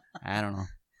for?" "I don't know."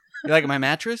 "You like my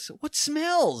mattress?" "What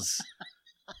smells?"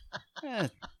 I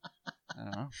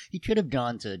don't know. He could have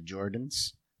gone to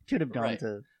Jordan's. Could have gone Right.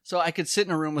 to. So I could sit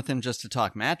in a room with him just to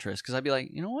talk mattress, because I'd be like,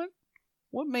 "You know what?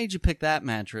 What made you pick that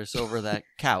mattress over that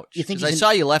couch?" You think Because I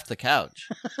saw you left the couch.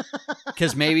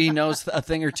 Because maybe he knows a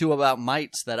thing or two about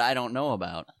mites that I don't know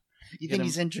about. You think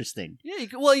he's interesting? Yeah,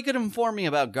 you could inform me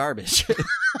about garbage,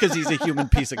 because he's a human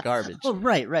piece of garbage. Oh,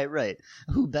 right.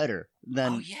 Who better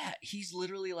than? Oh yeah, he's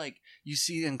literally like you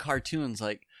see in cartoons,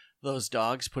 like those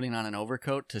dogs putting on an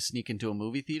overcoat to sneak into a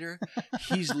movie theater.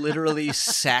 He's literally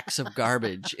sacks of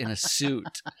garbage in a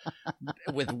suit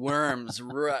with worms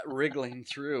wriggling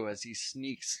through as he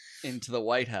sneaks into the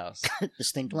White House.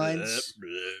 Distinct lines.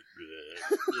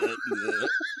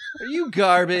 "Are you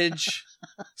garbage,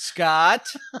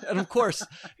 Scott?" And of course,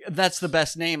 that's the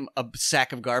best name a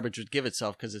sack of garbage would give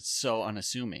itself, because it's so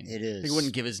unassuming. It is. He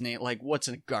wouldn't give his name. Like, what's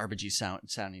a garbagey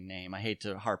sounding name? I hate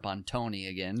to harp on Tony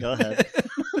again. Go ahead.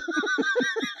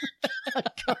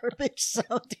 Garbage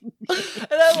sounding. And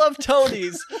I love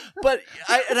Tony's, but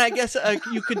I guess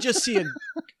you could just see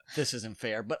this isn't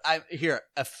fair, but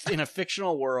in a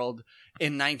fictional world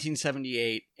in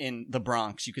 1978 in the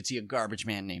Bronx, you could see a garbage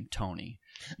man named Tony.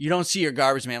 You don't see your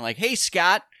garbage man like, "Hey,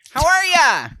 Scott, how are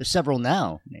ya?" There's several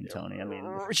now named Tony. I mean,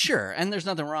 Sure, and there's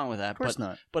nothing wrong with that. of course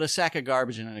not. But a sack of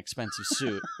garbage in an expensive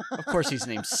suit. Of course he's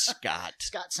named Scott.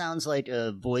 Scott sounds like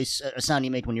a sound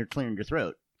you make when you're clearing your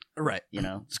throat. Right. You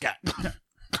know, Scott.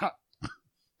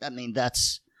 I mean,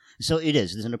 so it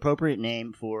is. There's an appropriate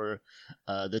name for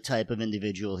the type of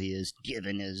individual he is,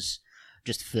 given his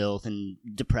just filth and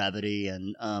depravity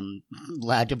and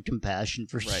lack of compassion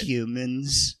for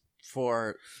humans.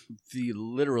 For the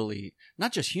literally,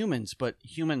 not just humans, but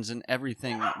humans and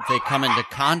everything they come into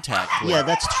contact with. Yeah,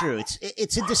 that's true.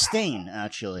 It's a disdain,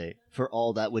 actually, for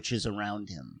all that which is around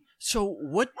him. So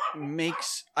what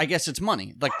makes, I guess it's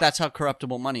money. Like, that's how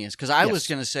corruptible money is. Because I was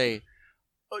going to say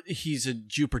he's a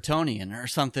Jupertonian or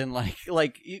something.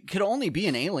 Like it could only be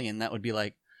an alien that would be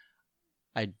like,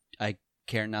 I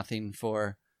care nothing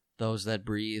for those that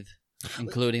breathe,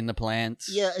 including the plants.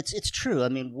 Yeah, it's true. I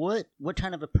mean, what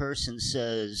kind of a person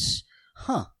says,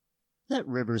 "Huh, that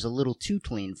river's a little too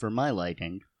clean for my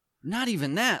liking"? Not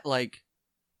even that. Like,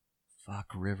 fuck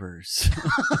rivers.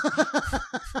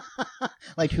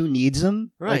 Like, who needs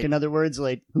them? Right. Like, in other words,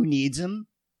 like, who needs them?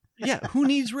 Yeah, who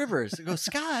needs rivers? I go,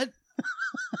 Scott,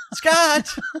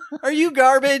 are you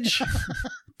garbage?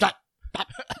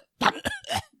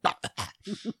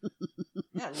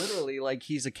 Yeah, literally, like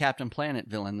he's a Captain Planet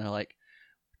villain. They're like,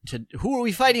 "Who are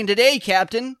we fighting today,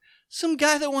 Captain?" "Some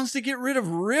guy that wants to get rid of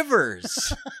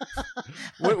rivers."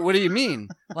 What do you mean?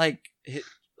 Like he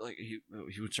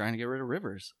was trying to get rid of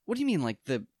rivers. What do you mean, like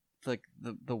the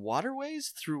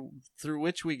waterways through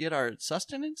which we get our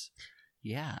sustenance?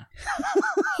 Yeah.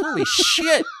 Holy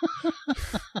shit.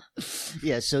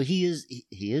 Yeah, so he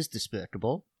is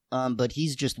despicable. But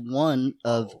he's just one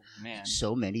of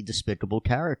so many despicable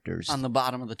characters on the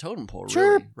bottom of the totem pole.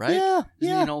 Sure, really, right? Yeah,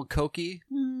 Isn't he an old cokey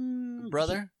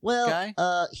brother? Well, guy?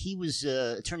 He was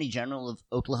Attorney General of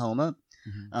Oklahoma,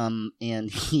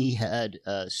 and he had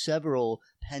several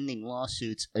pending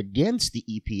lawsuits against the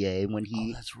EPA when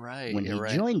he that's right. when he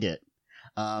joined it.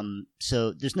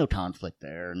 So there's no conflict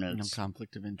there. No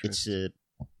conflict of interest. It's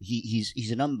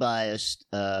he's an unbiased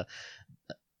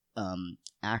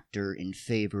actor in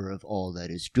favor of all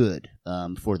that is good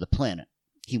for the planet.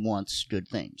 He wants good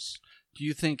things. Do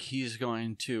you think he's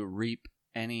going to reap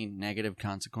any negative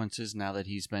consequences now that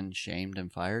he's been shamed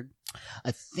and fired?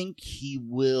 I think he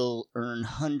will earn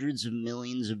hundreds of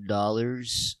millions of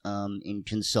dollars in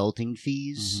consulting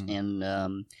fees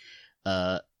and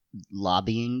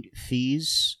lobbying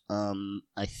fees.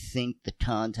 I think the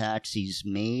contacts he's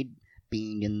made,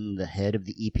 being in the head of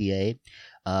the EPA,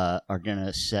 are going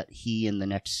to set he and the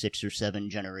next 6 or 7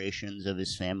 generations of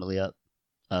his family up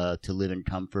to live in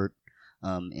comfort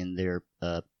in their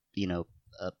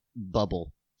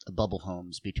bubble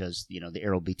homes, because the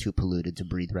air will be too polluted to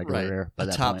breathe regular air by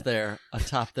that point.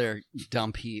 Atop their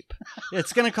dump heap.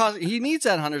 It's going to cost. He needs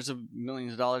that hundreds of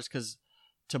millions of dollars, because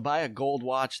to buy a gold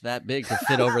watch that big to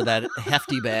fit over that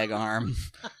hefty bag arm,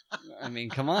 I mean,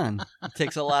 come on, it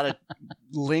takes a lot of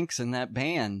links in that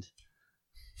band.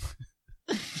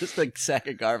 Just a sack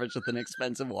of garbage with an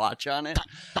expensive watch on it.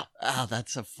 Oh,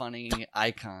 that's a funny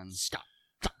icon. Stop.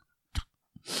 I'm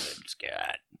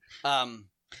scared. Well,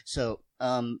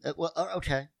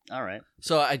 okay, all right.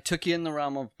 So I took you in the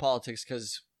realm of politics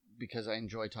because I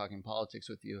enjoy talking politics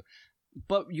with you.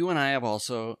 But you and I have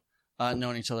also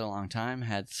known each other a long time,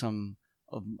 had some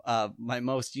of my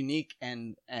most unique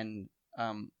and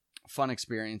fun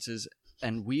experiences,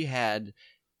 and we had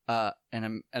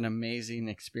an amazing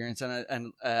experience.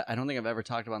 And I don't think I've ever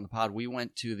talked about in the pod. We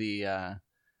went to the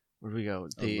where did we go?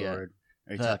 The Lord.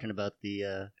 Are you talking about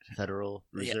the Federal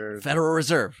Reserve? Yeah, Federal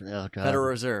Reserve. Oh, God. Federal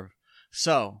Reserve.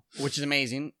 So, which is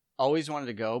amazing. Always wanted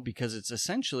to go because it's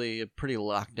essentially a pretty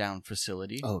locked down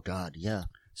facility. Oh, God, yeah.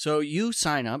 So you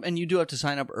sign up, and you do have to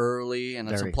sign up early, and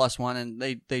it's Very. a +1, and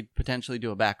they potentially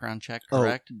do a background check,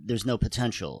 correct? Oh, there's no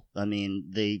potential. I mean,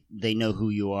 they know who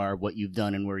you are, what you've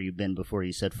done, and where you've been before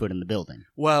you set foot in the building.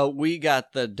 Well, we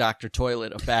got the Dr.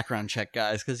 Toilet of background check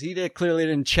guys because he clearly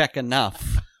didn't check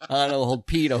enough on old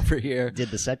Pete over here.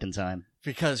 Did the second time.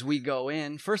 Because we go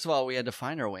in, first of all, we had to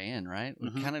find our way in, right?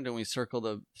 Mhm. We kind of we circle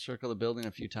the building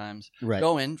a few times. Right.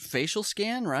 Go in, facial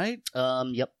scan, right?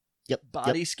 Yep.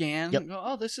 Body scan. Yep. Go,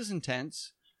 oh, this is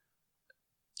intense.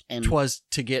 And 'Twas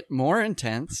to get more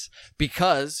intense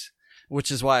because, which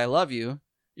is why I love you.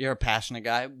 You're a passionate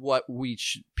guy. What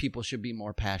people should be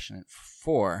more passionate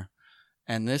for.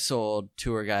 And this old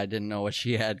tour guide didn't know what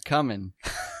she had coming.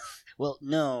 well,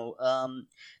 no.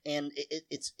 And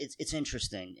it's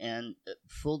interesting. And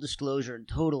full disclosure and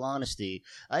total honesty,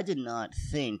 I did not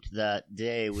think that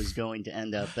day was going to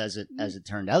end up as it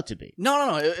turned out to be.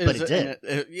 No. But it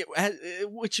did.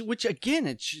 Which again,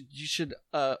 you should.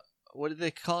 What did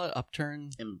they call it? Upturn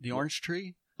the orange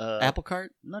tree? Apple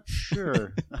cart? Not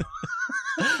sure.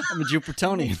 I'm a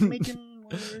Jupitertonian. Making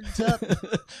words up.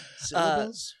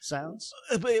 Syllables? Sounds?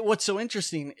 But what's so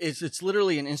interesting is it's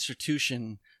literally an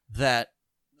institution that,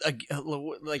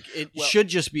 like, it should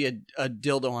just be a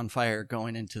dildo on fire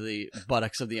going into the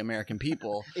buttocks of the American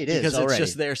people. It is because already. It's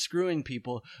just they're screwing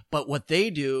people. But what they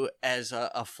do as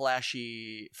a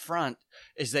flashy front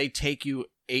is they take you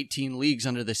 18 leagues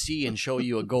under the sea and show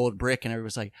you a gold brick, and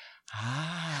everybody's like,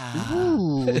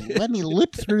 Ooh, let me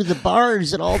look through the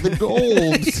bars at all the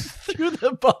gold. Through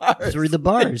the bars. Through the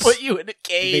bars. They put you in a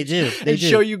cage. They do. They and do.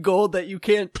 show you gold that you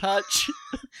can't touch.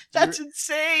 That's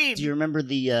insane. Do you remember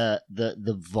the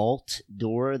vault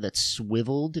door that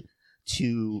swiveled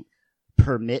to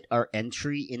permit our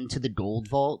entry into the gold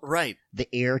vault? Right.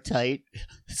 The airtight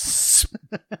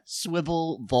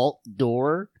swivel vault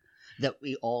door that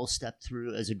we all stepped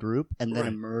through as a group and then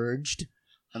emerged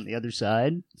on the other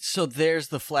side. So there's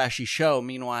the flashy show.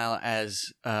 Meanwhile,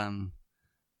 as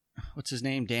what's his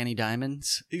name? Danny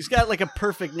Diamonds. He's got like a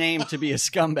perfect name to be a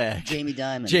scumbag. Jamie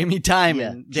Dimon. Jamie Dimon.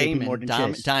 Yeah, JP Damon. Morgan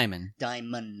Chase. Diamond.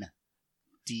 Dimon.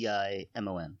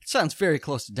 Dimon. Sounds very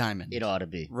close to Diamond. It ought to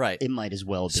be. Right. It might as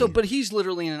well be. So, but he's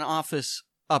literally in an office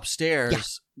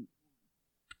upstairs,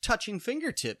 touching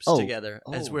fingertips together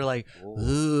as we're like,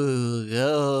 ooh,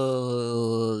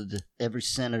 gold. Every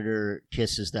senator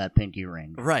kisses that pinky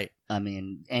ring. Right. I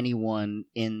mean, anyone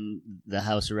in the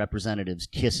House of Representatives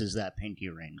kisses that pinky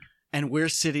ring. And we're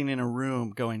sitting in a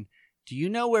room going, do you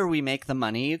know where we make the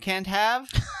money you can't have?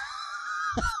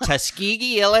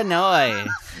 Tuskegee, Illinois.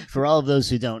 For all of those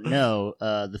who don't know,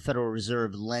 the Federal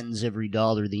Reserve lends every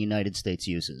dollar the United States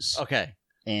uses. Okay.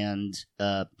 And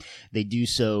they do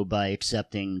so by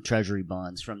accepting treasury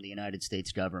bonds from the United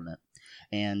States government.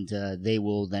 And they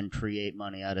will then create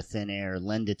money out of thin air,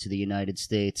 lend it to the United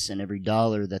States, and every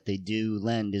dollar that they do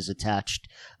lend is attached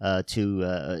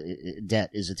to debt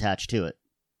is attached to it.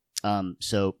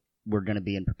 So we're going to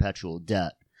be in perpetual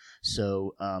debt.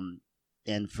 So,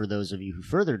 and for those of you who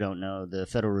further don't know, the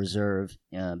Federal Reserve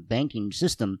banking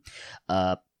system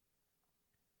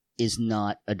is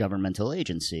not a governmental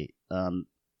agency.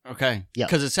 Okay. Yeah.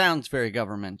 Because it sounds very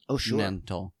governmental. Oh, sure.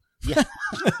 Yeah.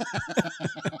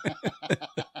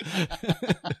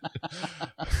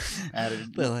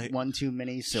 Added like, one too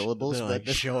many syllables. But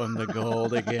show him the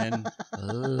gold again.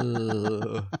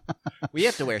 Ooh. We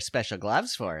have to wear special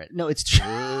gloves for it. No, it's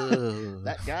true.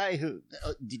 That guy who...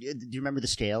 do you remember the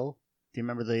scale? Do you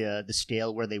remember the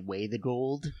scale where they weigh the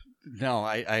gold? No,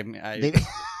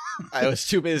 I was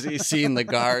too busy seeing the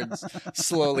guards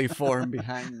slowly form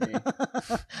behind me.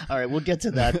 All right, we'll get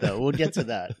to that though. We'll get to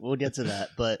that.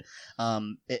 But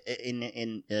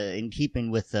in keeping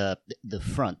with the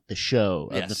front, the show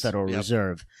of the Federal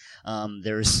Reserve,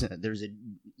 there's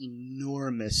an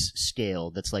enormous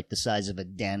scale that's like the size of a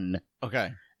den.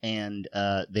 Okay. And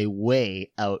they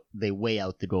weigh out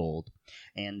the gold.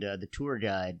 And the tour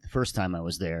guide, the first time I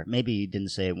was there, maybe he didn't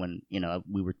say it when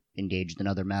we were engaged in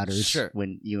other matters. Sure.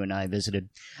 When you and I visited,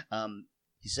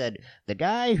 he said, "The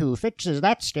guy who fixes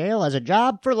that scale has a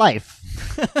job for life."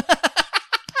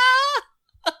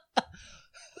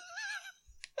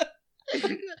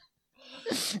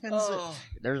 So,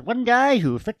 there's one guy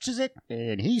who fixes it,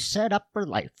 and he's set up for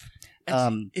life.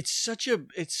 It's such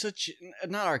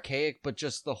not archaic, but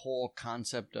just the whole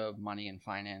concept of money and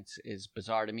finance is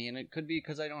bizarre to me, and it could be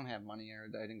because I don't have money or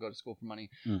I didn't go to school for money.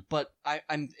 But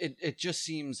it just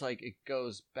seems like it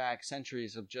goes back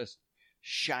centuries of just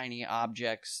shiny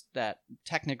objects that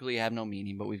technically have no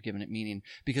meaning, but we've given it meaning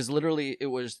because literally it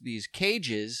was these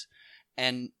cages,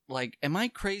 and like, am I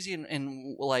crazy?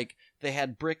 And like they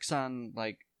had bricks on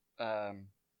like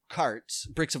carts,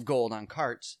 bricks of gold on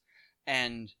carts,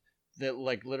 and that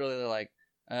like literally they're like,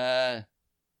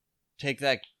 take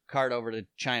that cart over to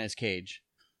China's cage.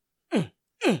 Take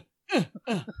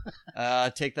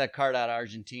that cart out of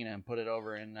Argentina and put it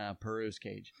over in Peru's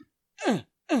cage.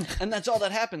 And that's all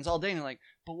that happens all day. And you're like,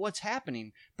 but what's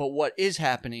happening? But what is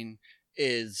happening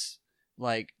is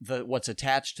like what's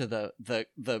attached to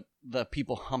the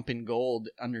people humping gold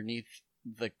underneath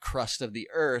the crust of the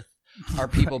earth are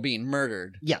people being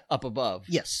murdered up above.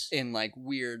 Yes. In like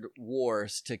weird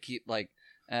wars to keep like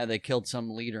they killed some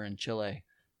leader in Chile.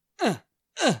 Like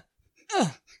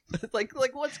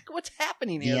what's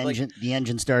happening here? The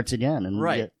engine starts again, and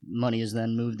money is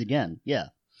then moved again. Yeah.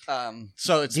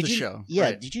 So it's show. Yeah.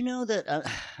 Right. Did you know that?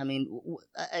 I mean,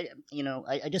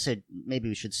 I guess maybe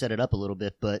we should set it up a little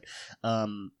bit, but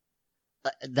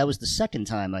that was the second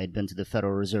time I had been to the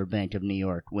Federal Reserve Bank of New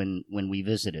York when we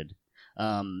visited.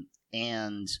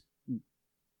 And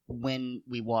when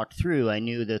we walked through, I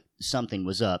knew that something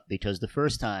was up because the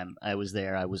first time I was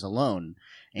there, I was alone,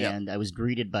 and I was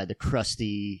greeted by the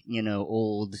crusty,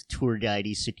 old tour guide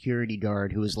security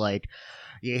guard who was like,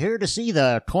 "You here to see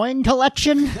the coin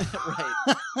collection?"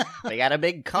 Right. They got a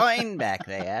big coin back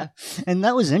there. And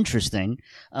that was interesting.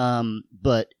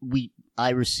 But I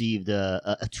received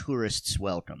a tourist's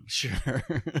welcome. Sure.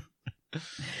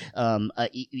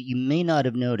 You may not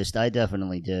have noticed, I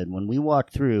definitely did. When we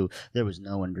walked through, there was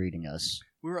no one greeting us.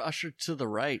 We were ushered to the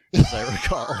right, as I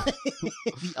recall.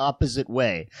 The opposite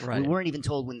way. Right. We weren't even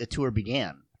told when the tour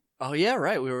began. Oh yeah,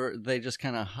 right. They just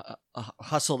kind of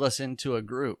hustled us into a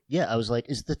group. Yeah, I was like,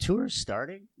 "Is the tour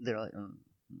starting?" They're like,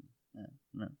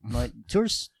 "No." I'm like,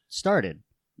 "Tour's started."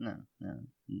 No. I'm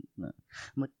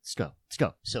like, let's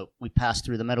go. So we passed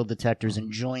through the metal detectors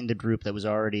and joined the group that was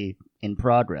already in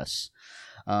progress.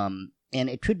 And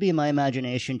it could be my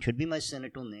imagination, could be my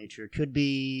cynical nature, could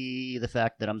be the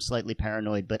fact that I'm slightly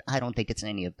paranoid, but I don't think it's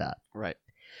any of that. Right.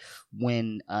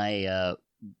 When I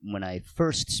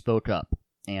first spoke up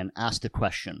and asked a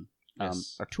question,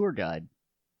 our tour guide,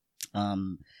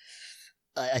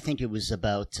 I think it was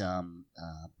about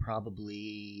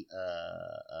probably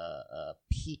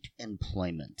peak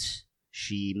employment.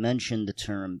 She mentioned the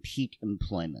term peak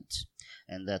employment,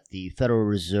 and that the Federal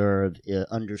Reserve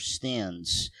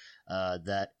understands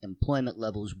that employment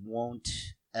levels won't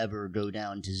ever go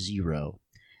down to zero.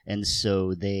 And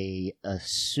so they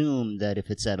assume that if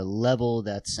it's at a level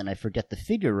that's, and I forget the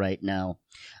figure right now,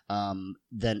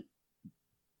 then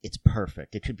it's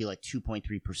perfect. It could be like 2.3%.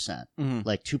 Mm-hmm.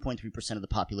 Like 2.3% of the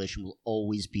population will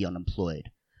always be unemployed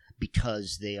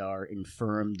because they are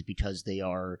infirmed, because they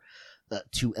are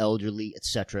too elderly,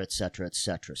 etc., etc.,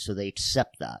 etc. So they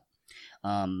accept that.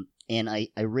 And I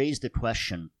raised a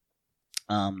question.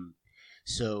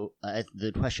 So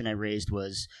the question I raised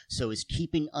was, so is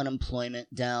keeping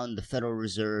unemployment down the Federal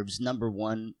Reserve's number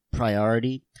one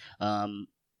priority?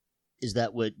 Is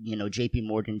that what, J.P.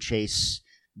 Morgan Chase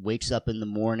wakes up in the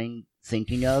morning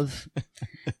thinking of?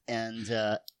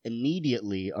 And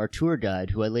immediately our tour guide,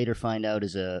 who I later find out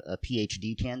is a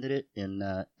PhD candidate in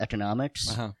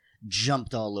economics,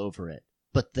 jumped all over it.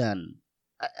 But then,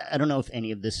 I don't know if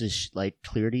any of this is like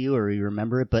clear to you or you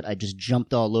remember it, but I just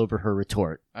jumped all over her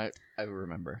retort. I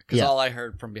remember. Because all I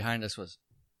heard from behind us was...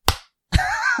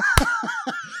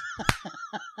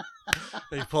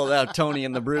 They pulled out Tony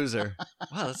and the Bruiser.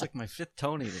 Wow, that's like my fifth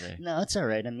Tony today. No, it's all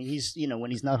right. I mean, he's, when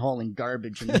he's not hauling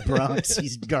garbage in the Bronx,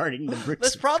 he's guarding the bricks.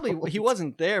 That's probably, he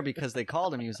wasn't there because they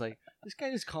called him. He was like, this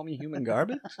guy just called me human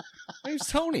garbage? Where's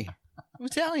Tony? I'm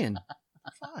Italian.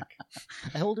 Fuck.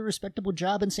 I hold a respectable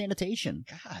job in sanitation.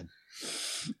 God.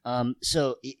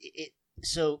 So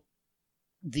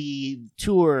the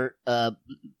tour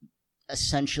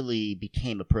essentially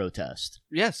became a protest.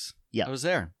 Yes. Yeah. I was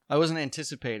there. I wasn't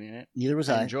anticipating it. Neither was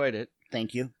I. I enjoyed it.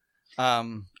 Thank you. I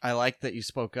like that you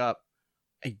spoke up.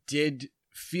 I did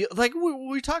feel like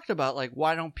we talked about, like,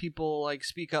 why don't people like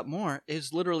speak up more,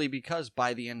 is literally because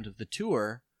by the end of the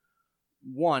tour,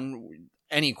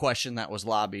 any question that was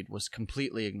lobbied was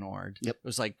completely ignored. Yep. It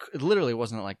was like, it literally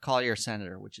wasn't like, call your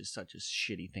senator, which is such a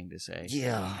shitty thing to say.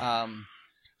 Yeah.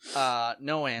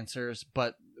 No answers,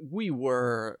 but we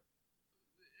were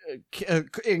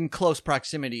in close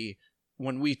proximity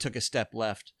when we took a step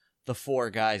left. the 4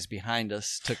 guys behind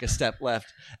us took a step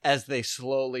left as they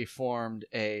slowly formed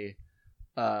a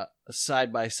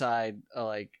side-by-side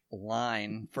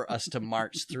line for us to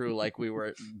march through like we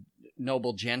were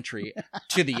noble gentry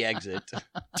to the exit,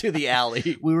 to the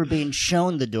alley. We were being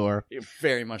shown the door.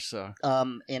 Very much so.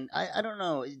 And I don't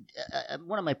know,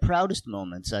 one of my proudest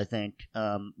moments, I think,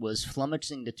 was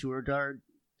flummoxing the tour guide,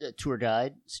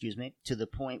 to the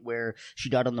point where she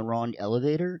got on the wrong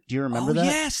elevator. Do you remember that?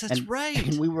 Yes, that's right.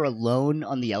 And we were alone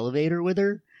on the elevator with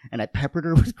her, and I peppered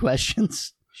her with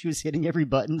questions. She was hitting every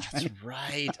button. That's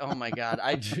right. Oh my God.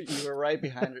 You were right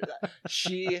behind her.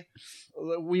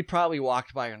 We probably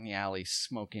walked by her in the alley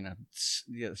smoking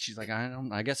she's like,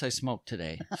 I guess I smoked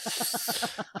today.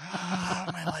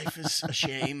 My life is a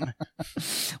shame.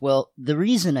 Well, the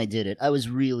reason I did it, I was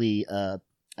really, I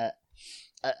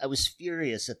was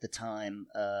furious at the time,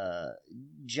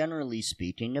 generally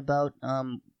speaking, about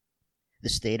the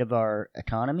state of our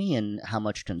economy and how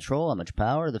much control, how much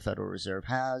power the Federal Reserve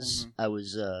has. I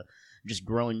was just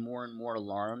growing more and more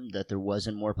alarmed that there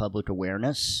wasn't more public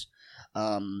awareness.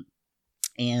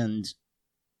 And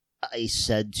I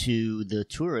said to the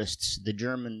tourists, the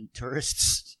German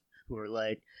tourists, who were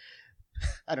like,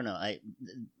 I don't know,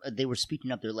 they were speaking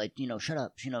up. They're like, shut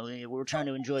up. We're trying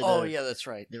to enjoy the... Oh, yeah, that's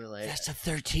right. They were like... That's a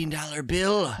 $13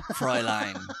 bill,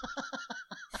 Fräulein.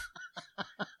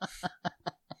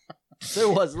 So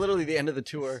it was literally the end of the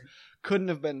tour. Couldn't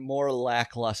have been more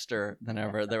lackluster than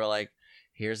ever. They were like,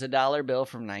 here's a $1 bill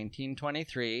from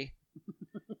 1923.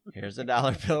 Here's a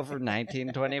 $1 bill from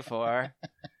 1924.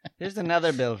 Here's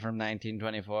another bill from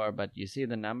 1924. But you see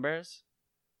the numbers?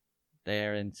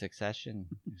 They're in succession.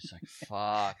 It's like,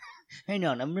 fuck. Hang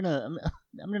on, I'm gonna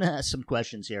ask some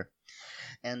questions here.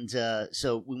 And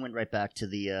so we went right back to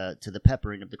the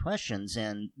peppering of the questions.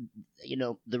 And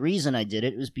the reason I did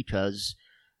it was because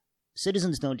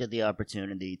citizens don't get the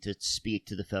opportunity to speak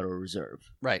to the Federal Reserve.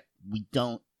 Right. We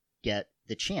don't get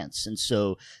the chance. And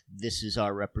so this is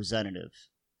our representative,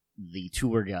 the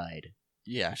tour guide.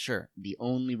 Yeah, sure. The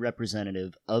only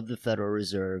representative of the Federal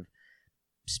Reserve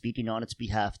speaking on its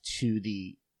behalf to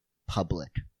the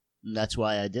public. And that's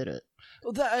why I did it.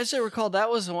 Well, as I recall, that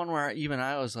was the one where even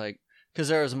I was like, because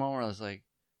there was a moment where I was like,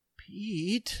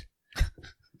 Pete,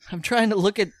 I'm trying to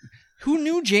look at... Who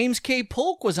knew James K.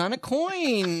 Polk was on a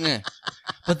coin?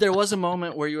 But there was a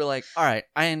moment where you were like, all right,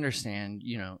 I understand,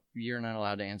 you're not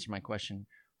allowed to answer my question.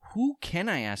 Who can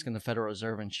I ask in the Federal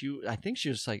Reserve? And I think she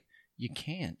was like, you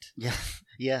can't.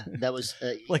 Yeah, that was...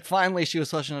 like, finally, she was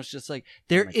flushing. I was just like,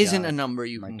 there isn't a number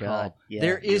you can call. Yeah,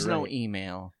 there is no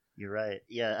email. You're right.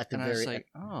 Yeah, at the and very... I was like,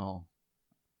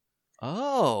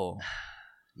 oh.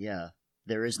 Yeah.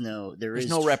 There's no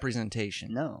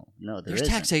representation. No, there's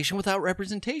taxation without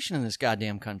representation in this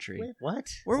goddamn country. Wait, what?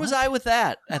 Where was I with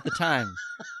that at the time?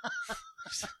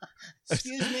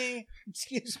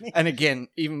 Excuse me. And again,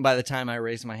 even by the time I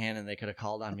raised my hand and they could have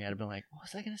called on me, I'd have been like, what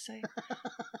was I going to say?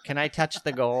 Can I touch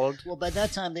the gold? Well, by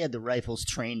that time they had the rifles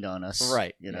trained on us.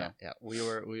 Right. Yeah. We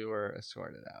were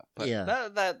escorted out. But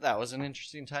that was an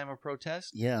interesting time of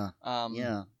protest. Yeah.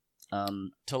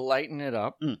 To lighten it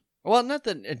up. Well, not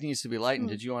that it needs to be lightened.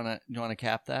 Did you want to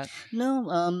cap that?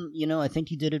 No. I think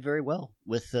you did it very well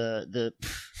with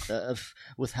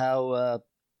with how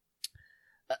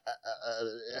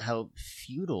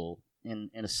futile in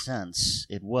a sense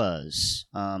it was.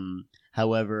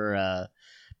 However,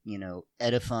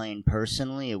 edifying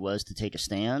personally it was to take a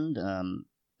stand.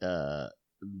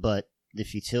 But the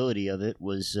futility of it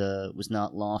was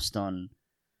not lost on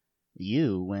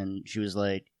you when she was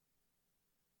like,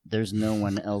 there's no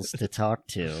one else to talk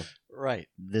to. Right.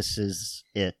 This is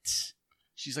it.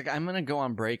 She's like, I'm going to go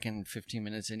on break in 15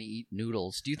 minutes and eat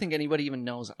noodles. Do you think anybody even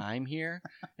knows I'm here?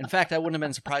 In fact, I wouldn't have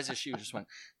been surprised if she just went,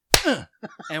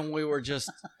 and we were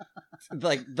just,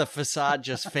 like, the facade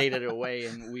just faded away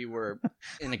and we were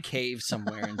in a cave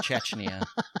somewhere in Chechnya.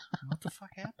 What the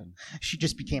fuck happened? She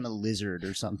just became a lizard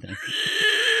or something.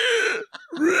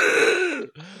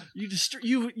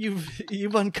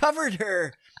 You've uncovered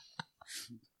her.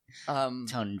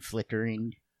 Tongue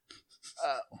flickering.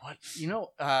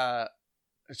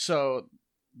 So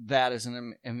that is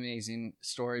an amazing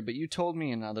story, but you told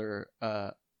me another,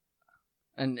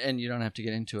 and you don't have to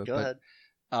get into it. Go ahead.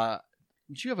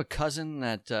 Did you have a cousin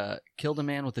that killed a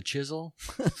man with a chisel?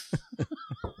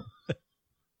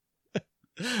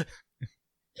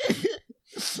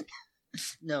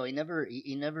 No, he never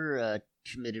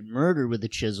committed murder with a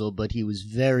chisel, but he was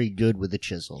very good with a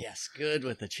chisel. Yes, good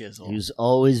with a chisel. He was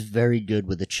always very good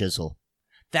with a chisel.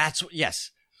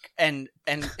 Yes, and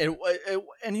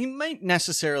he might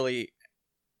necessarily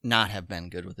not have been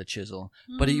good with a chisel,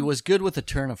 but he was good with a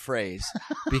turn of phrase.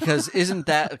 Because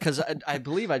because I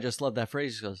believe I just love that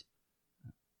phrase. He goes,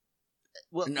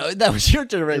 well, no, that was your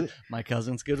turn of phrase. My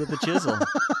cousin's good with a chisel.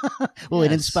 Well,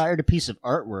 It inspired a piece of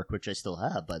artwork, which I still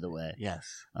have, by the way.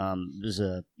 Yes. It was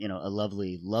a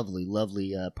lovely, lovely,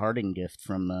 lovely parting gift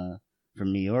from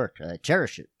New York. I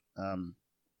cherish it.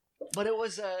 But it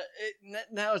was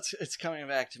now it's coming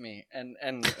back to me, and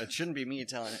it shouldn't be me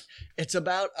telling it. It's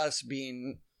about us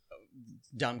being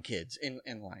dumb kids in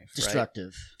life,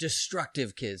 destructive, right?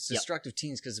 Destructive kids, destructive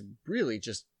teens, because really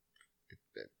just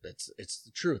it's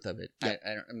the truth of it. Yep.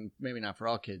 I don't, maybe not for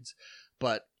all kids,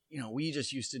 but we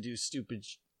just used to do stupid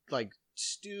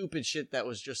shit that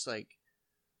was just like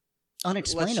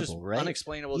unexplainable, right?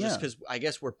 Unexplainable, just because I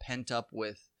guess we're pent up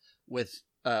with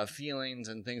feelings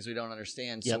and things we don't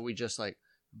understand. So we just I'm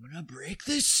gonna break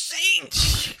this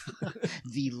sink.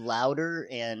 The louder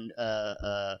and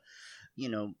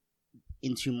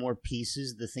into more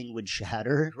pieces the thing would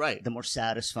shatter, right, the more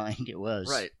satisfying it was,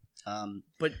 right.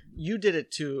 But you did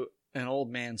it to an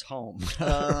old man's home.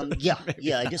 Yeah.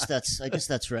 I guess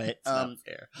that's right. Not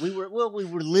fair. We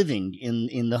were living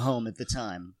in the home at the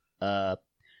time,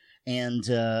 and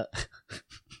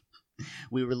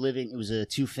we were living. It was a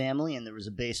 2-family, and there was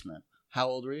a basement. How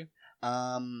old were you?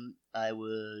 I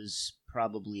was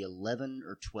probably 11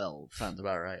 or 12. Sounds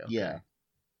about right. Okay. Yeah,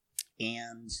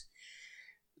 and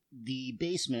the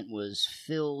basement was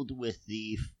filled with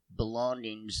the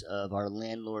belongings of our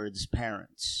landlord's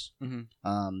parents.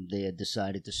 Mm-hmm. They had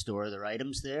decided to store their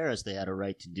items there, as they had a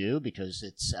right to do, because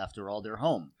it's, after all, their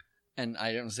home. And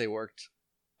items they worked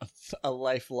a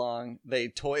lifelong. They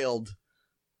toiled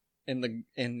in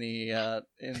the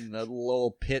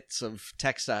little pits of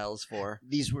textiles for.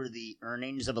 These were the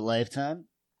earnings of a lifetime.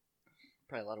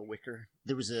 Probably a lot of wicker.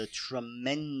 There was a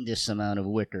tremendous amount of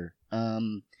wicker.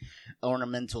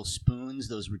 Ornamental spoons,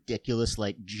 those ridiculous,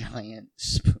 giant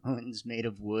spoons made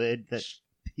of wood that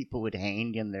people would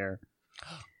hang in their...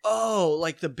 Oh,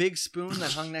 like the big spoon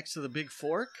that hung next to the big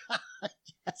fork?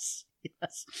 Yes.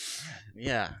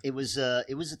 Yeah. It was a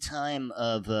time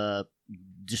of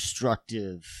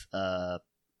destructive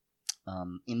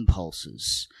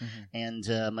impulses, and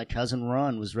my cousin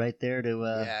Ron was right there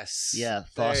to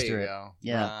foster there you it. Go.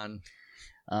 Yeah, Ron.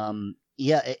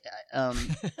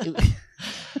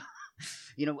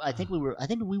 I think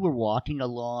we were walking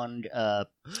along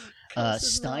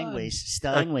Steinway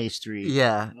Street.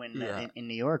 In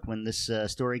New York when this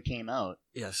story came out.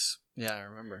 Yes. Yeah, I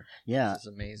remember. Yeah, it's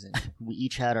amazing. We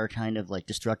each had our kind of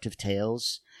destructive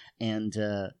tales, and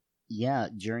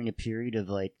during a period of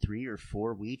 3 or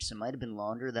 4 weeks, it might have been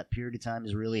longer. That period of time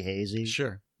is really hazy.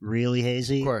 Sure, really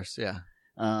hazy. Of course, yeah.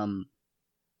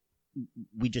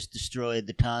 We just destroyed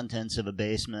the contents of a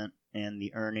basement and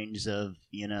the earnings of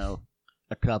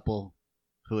a couple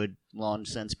who had long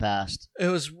since passed.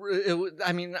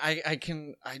 I mean,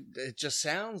 it just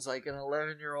sounds like an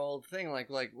 11-year-old thing. Like,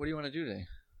 what do you want to do today?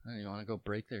 Oh, you want to go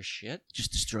break their shit?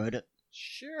 Just destroyed it.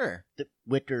 Sure. The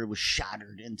wicker was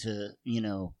shattered into,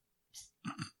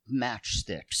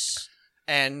 matchsticks.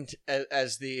 And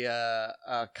as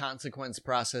the consequence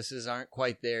processes aren't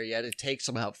quite there yet, it takes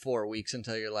about 4 weeks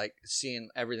until you're seeing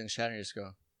everything shatter. You just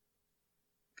go,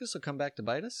 "This will come back to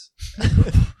bite us."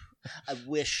 I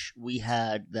wish we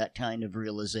had that kind of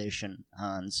realization,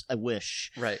 Hans. I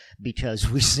wish. Right. Because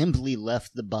we simply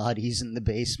left the bodies in the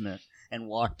basement and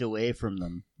walked away from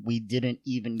them. We didn't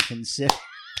even consider.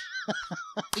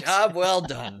 Job well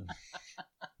done.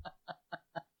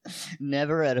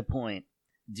 Never at a point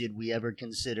did we ever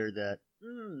consider that,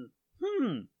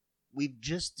 we've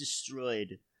just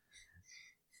destroyed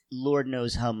Lord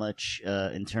knows how much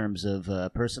in terms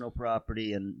of personal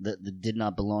property, and that did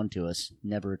not belong to us.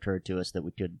 Never occurred to us that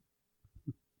we could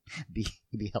be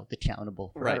held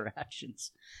accountable for our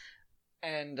actions.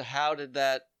 And how did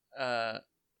that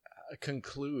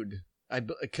conclude?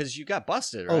 Because you got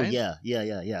busted, right? Oh,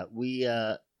 yeah. We,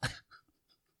 I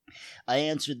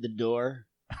answered the door.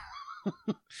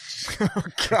 Oh,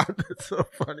 God, that's so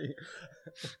funny.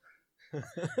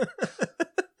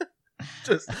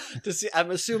 Just to see, I'm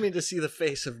assuming to see the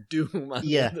face of doom on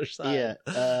the other side.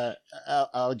 Yeah.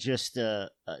 I'll just,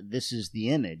 this is the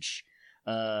image.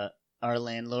 Our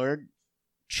landlord,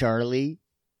 Charlie,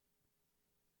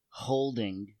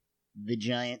 holding the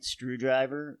giant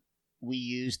screwdriver we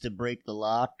used to break the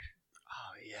lock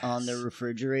on the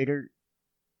refrigerator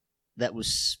that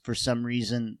was, for some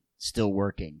reason, still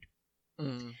working.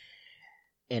 Mm.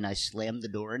 And I slammed the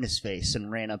door in his face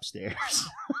and ran upstairs.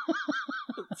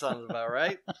 Sounds about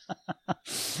right.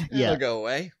 Yeah. It'll go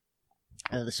away.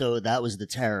 So that was the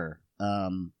terror.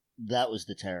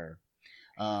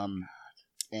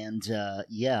 And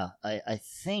I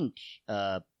think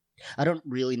I don't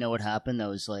really know what happened. I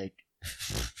was like,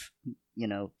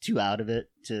 too out of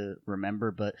it to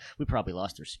remember. But we probably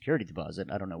lost our security deposit.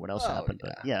 I don't know what else happened.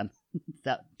 Yeah. But yeah,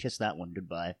 kiss that one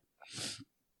goodbye.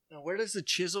 Now, where does the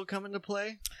chisel come into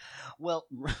play? Well,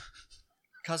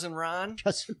 Cousin Ron.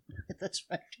 That's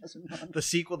right, Cousin Ron. The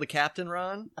sequel to Captain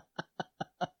Ron.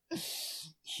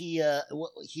 He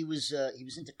was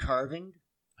into carving.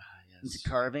 Yes. Into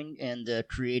carving and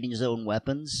creating his own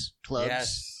weapons, clubs.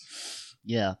 Yes.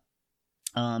 Yeah.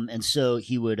 And so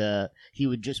we would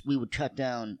cut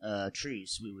down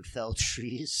trees. We would fell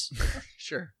trees.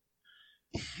 Sure.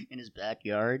 In his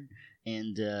backyard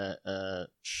and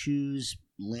choose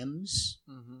limbs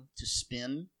to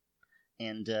spin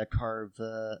and carve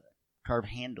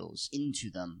handles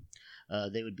into them.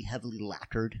 They would be heavily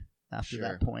lacquered after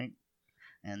that point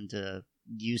and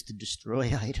used to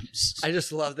destroy items. I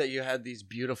just love that you had these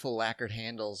beautiful lacquered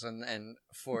handles, and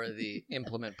for the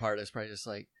implement part, it's probably just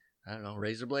like, I don't know,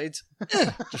 razor blades.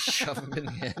 Just shove them in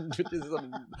the end. Which is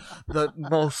the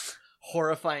most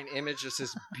horrifying image. Just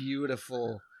this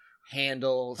beautiful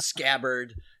handle,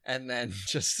 scabbard, and then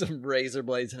just some razor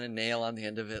blades and a nail on the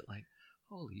end of it. Like,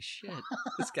 holy shit,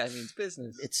 this guy means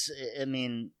business.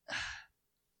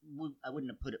 I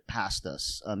wouldn't have put it past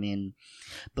us. I mean,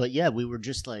 but yeah, we were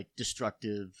just like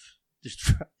destructive,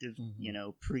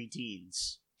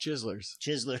 preteens.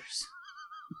 Chiselers.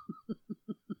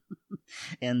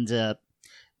 And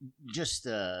just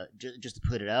to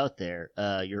put it out there,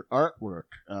 your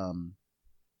artwork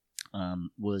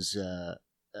was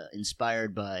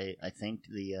inspired by, I think,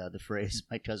 the phrase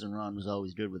 "My cousin Ron was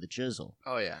always good with a chisel."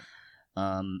 Oh yeah.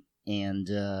 And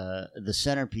the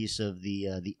centerpiece of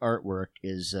the artwork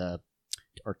is are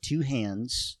two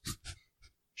hands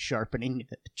sharpening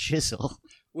a chisel,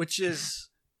 which is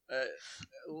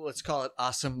let's call it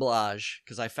assemblage,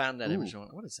 because I found that image.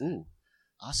 What is that? Ooh,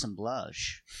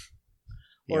 assemblage.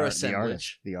 Or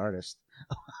assemblage. The artist.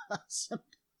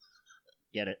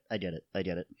 Get it. I get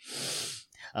it.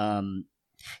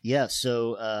 Yeah,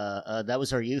 so that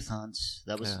was our youth, Hans.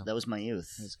 That was my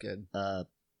youth. That's good.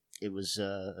 It was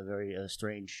a very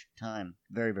strange time.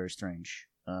 Very, very strange.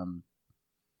 Do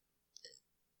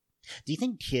you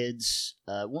think kids...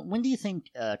 when do you think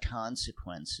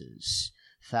consequences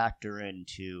factor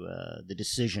into the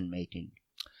decision-making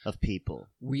of people?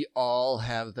 We all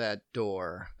have that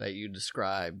door that you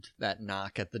described, that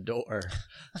knock at the door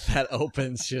that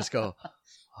opens. Just go,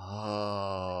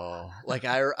 oh. Like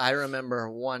I remember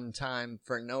one time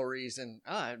for no reason.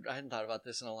 I hadn't thought about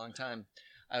this in a long time.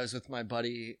 I was with my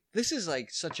buddy. This is like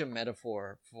such a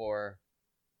metaphor for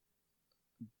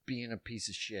being a piece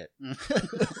of shit.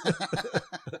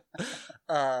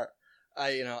 I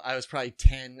was probably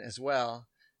 10 as well.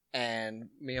 And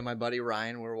me and my buddy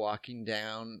Ryan were walking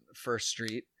down First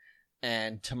Street,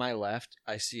 and to my left,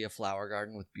 I see a flower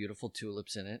garden with beautiful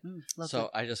tulips in it. So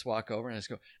I just walk over and I just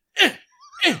go,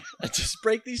 I just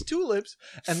break these tulips,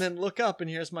 and then look up, and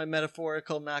here's my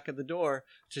metaphorical knock at the door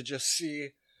to just see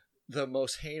the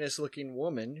most heinous looking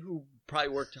woman who probably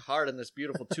worked hard in this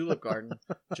beautiful tulip garden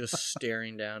just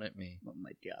staring down at me. Oh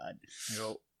my God. I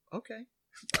go, okay.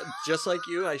 Just like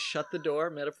you, I shut the door,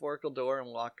 metaphorical door,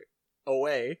 and walk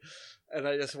away, and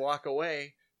I just walk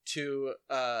away to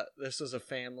this was a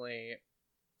family.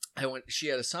 She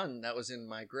had a son that was in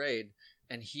my grade,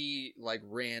 and he like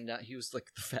ran down. He was like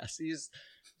the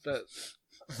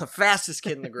fastest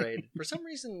kid in the grade. For some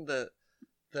reason, the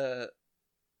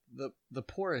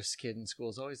poorest kid in school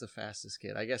is always the fastest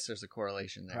kid. I guess there's a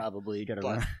correlation there. Probably. You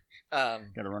gotta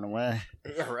run away.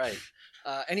 Yeah, right.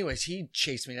 Anyways, he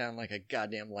chased me down like a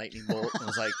goddamn lightning bolt and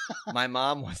was like, my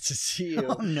mom wants to see you.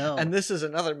 Oh, no. And this is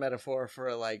another metaphor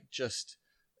for like just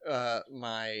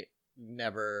my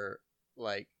never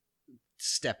like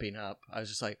stepping up. I was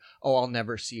just like, oh, I'll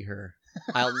never see her.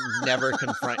 I'll never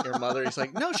confront your mother. He's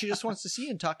like, no, she just wants to see you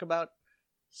and talk about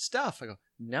stuff. I go,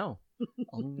 no.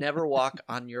 I'll never walk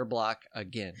on your block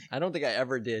again. I don't think I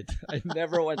ever did. I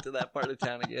never went to that part of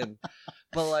town again.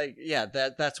 But like, yeah,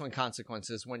 that's when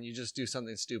consequences, when you just do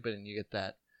something stupid and you get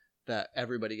that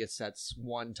everybody gets that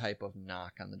one type of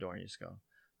knock on the door, and you just go,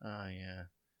 oh yeah,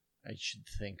 I should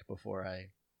think before I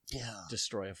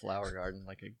destroy a flower garden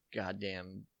like a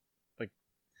goddamn, like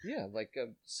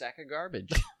a sack of garbage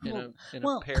in a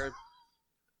pair of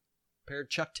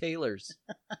Chuck Taylors.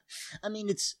 I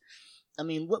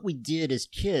mean, what we did as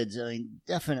kids,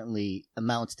 definitely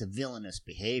amounts to villainous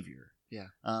behavior. Yeah.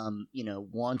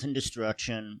 Wanton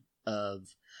destruction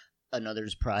of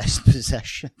another's prized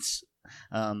possessions.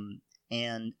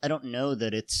 And I don't know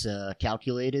that it's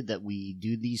calculated that we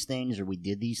do these things or we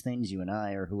did these things, you and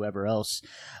I or whoever else,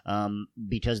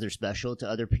 because they're special to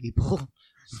other people.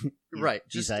 Right.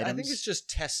 I think it's just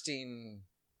testing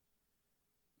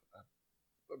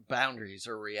boundaries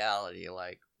or reality.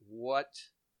 Like, what?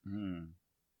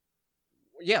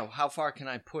 Yeah, how far can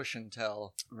I push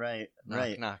until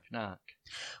knock, knock, knock?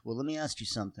 Well, let me ask you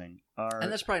something.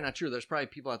 And that's probably not true. There's probably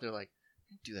people out there like,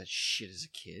 I didn't do that shit as a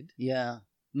kid. Yeah,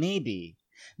 maybe,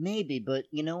 but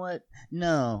you know what?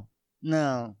 No,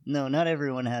 not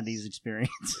everyone had these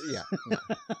experiences. Yeah,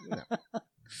 no.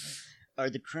 Are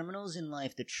the criminals in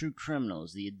life the true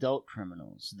criminals, the adult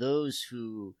criminals, those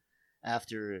who,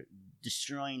 after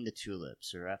destroying the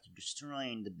tulips or after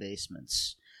destroying the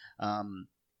basements,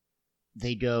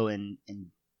 they go and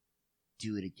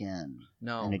do it again?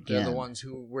 No, and again. They're the ones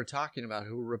who we're talking about,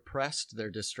 who repressed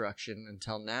their destruction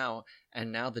until now,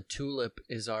 and now the tulip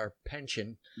is our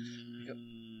pension.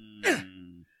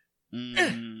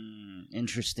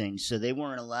 Interesting. So they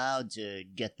weren't allowed to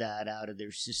get that out of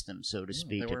their system, so to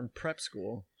speak. They were in prep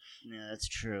school. Yeah, that's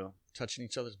true. Touching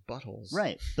each other's buttholes.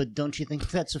 Right, but don't you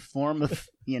think that's a form of,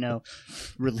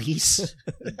 release?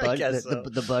 I guess so.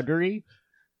 The buggery?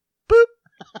 Boop!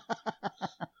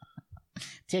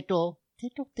 Tickle.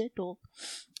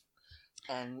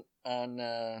 On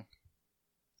that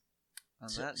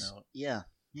note. Yeah.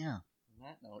 On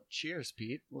that note, cheers,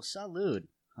 Pete. Well, salud,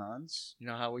 Hans. You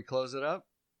know how we close it up?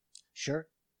 Sure.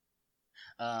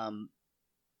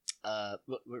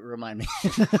 Remind me.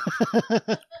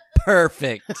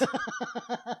 Perfect.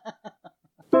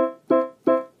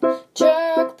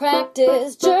 Jerk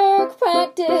practice.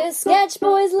 Sketch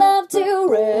boys love to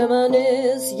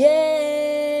reminisce, yeah.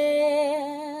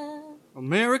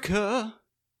 America,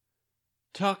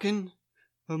 talking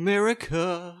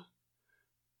America,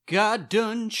 God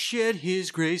done shed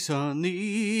his grace on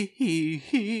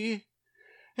thee,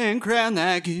 and crown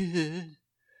thy good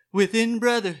within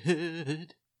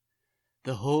brotherhood.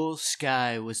 The whole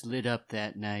sky was lit up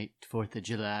that night, 4th of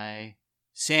July.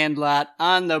 Sandlot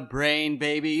on the brain,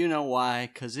 baby, you know why?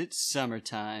 'Cause it's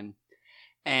summertime.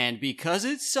 And because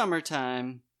it's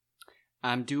summertime,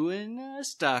 I'm doing a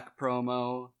stock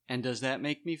promo. And does that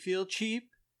make me feel cheap?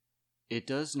 It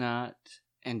does not.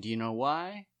 And do you know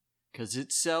why? 'Cause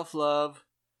it's self-love.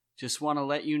 Just want to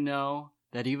let you know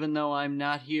that even though I'm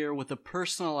not here with a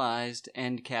personalized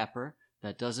end capper,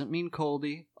 that doesn't mean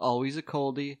coldie, always a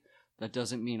coldie. That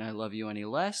doesn't mean I love you any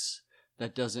less.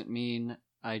 That doesn't mean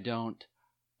I don't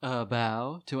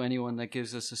bow to anyone that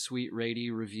gives us a sweet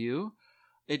ratey review.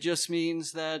 It just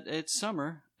means that it's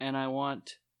summer, and I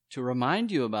want to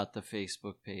remind you about the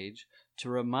Facebook page, to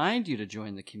remind you to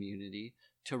join the community,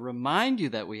 to remind you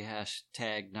that we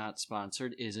hashtag not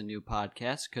sponsored is a new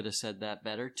podcast, could have said that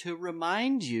better, to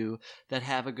remind you that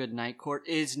Have a Good Night Court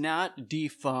is not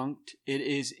defunct, it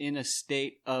is in a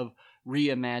state of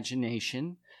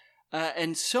reimagination,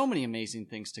 and so many amazing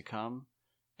things to come.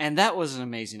 And that was an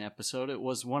amazing episode. It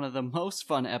was one of the most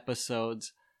fun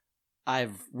episodes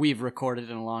we've recorded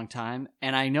in a long time.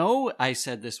 And I know I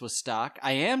said this was stock.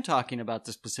 I am talking about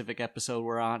the specific episode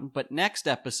we're on, but next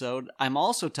episode, I'm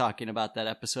also talking about that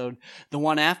episode. The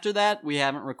one after that, we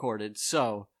haven't recorded.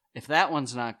 So if that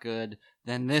one's not good,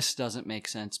 then this doesn't make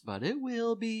sense, but it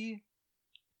will be.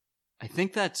 I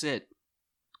think that's it.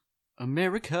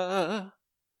 America,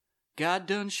 God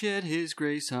done shed his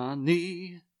grace on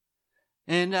thee,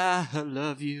 and I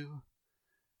love you,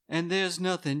 and there's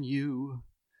nothing you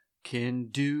can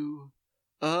do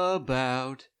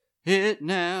about it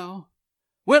now.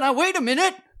 Wait a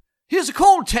minute! Here's a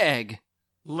cold tag!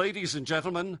 Ladies and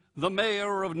gentlemen, the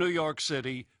mayor of New York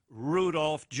City,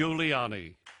 Rudolph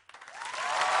Giuliani.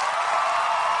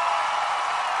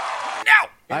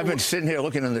 I've been sitting here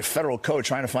looking in the federal code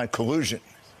trying to find collusion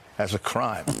as a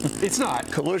crime. It's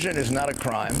not. Collusion is not a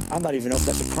crime. I don't even know if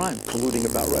that's a crime, colluding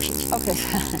about Russians. Okay.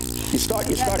 You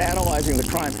start analyzing the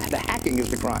crime. The hacking is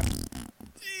the crime.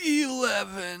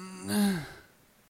 11.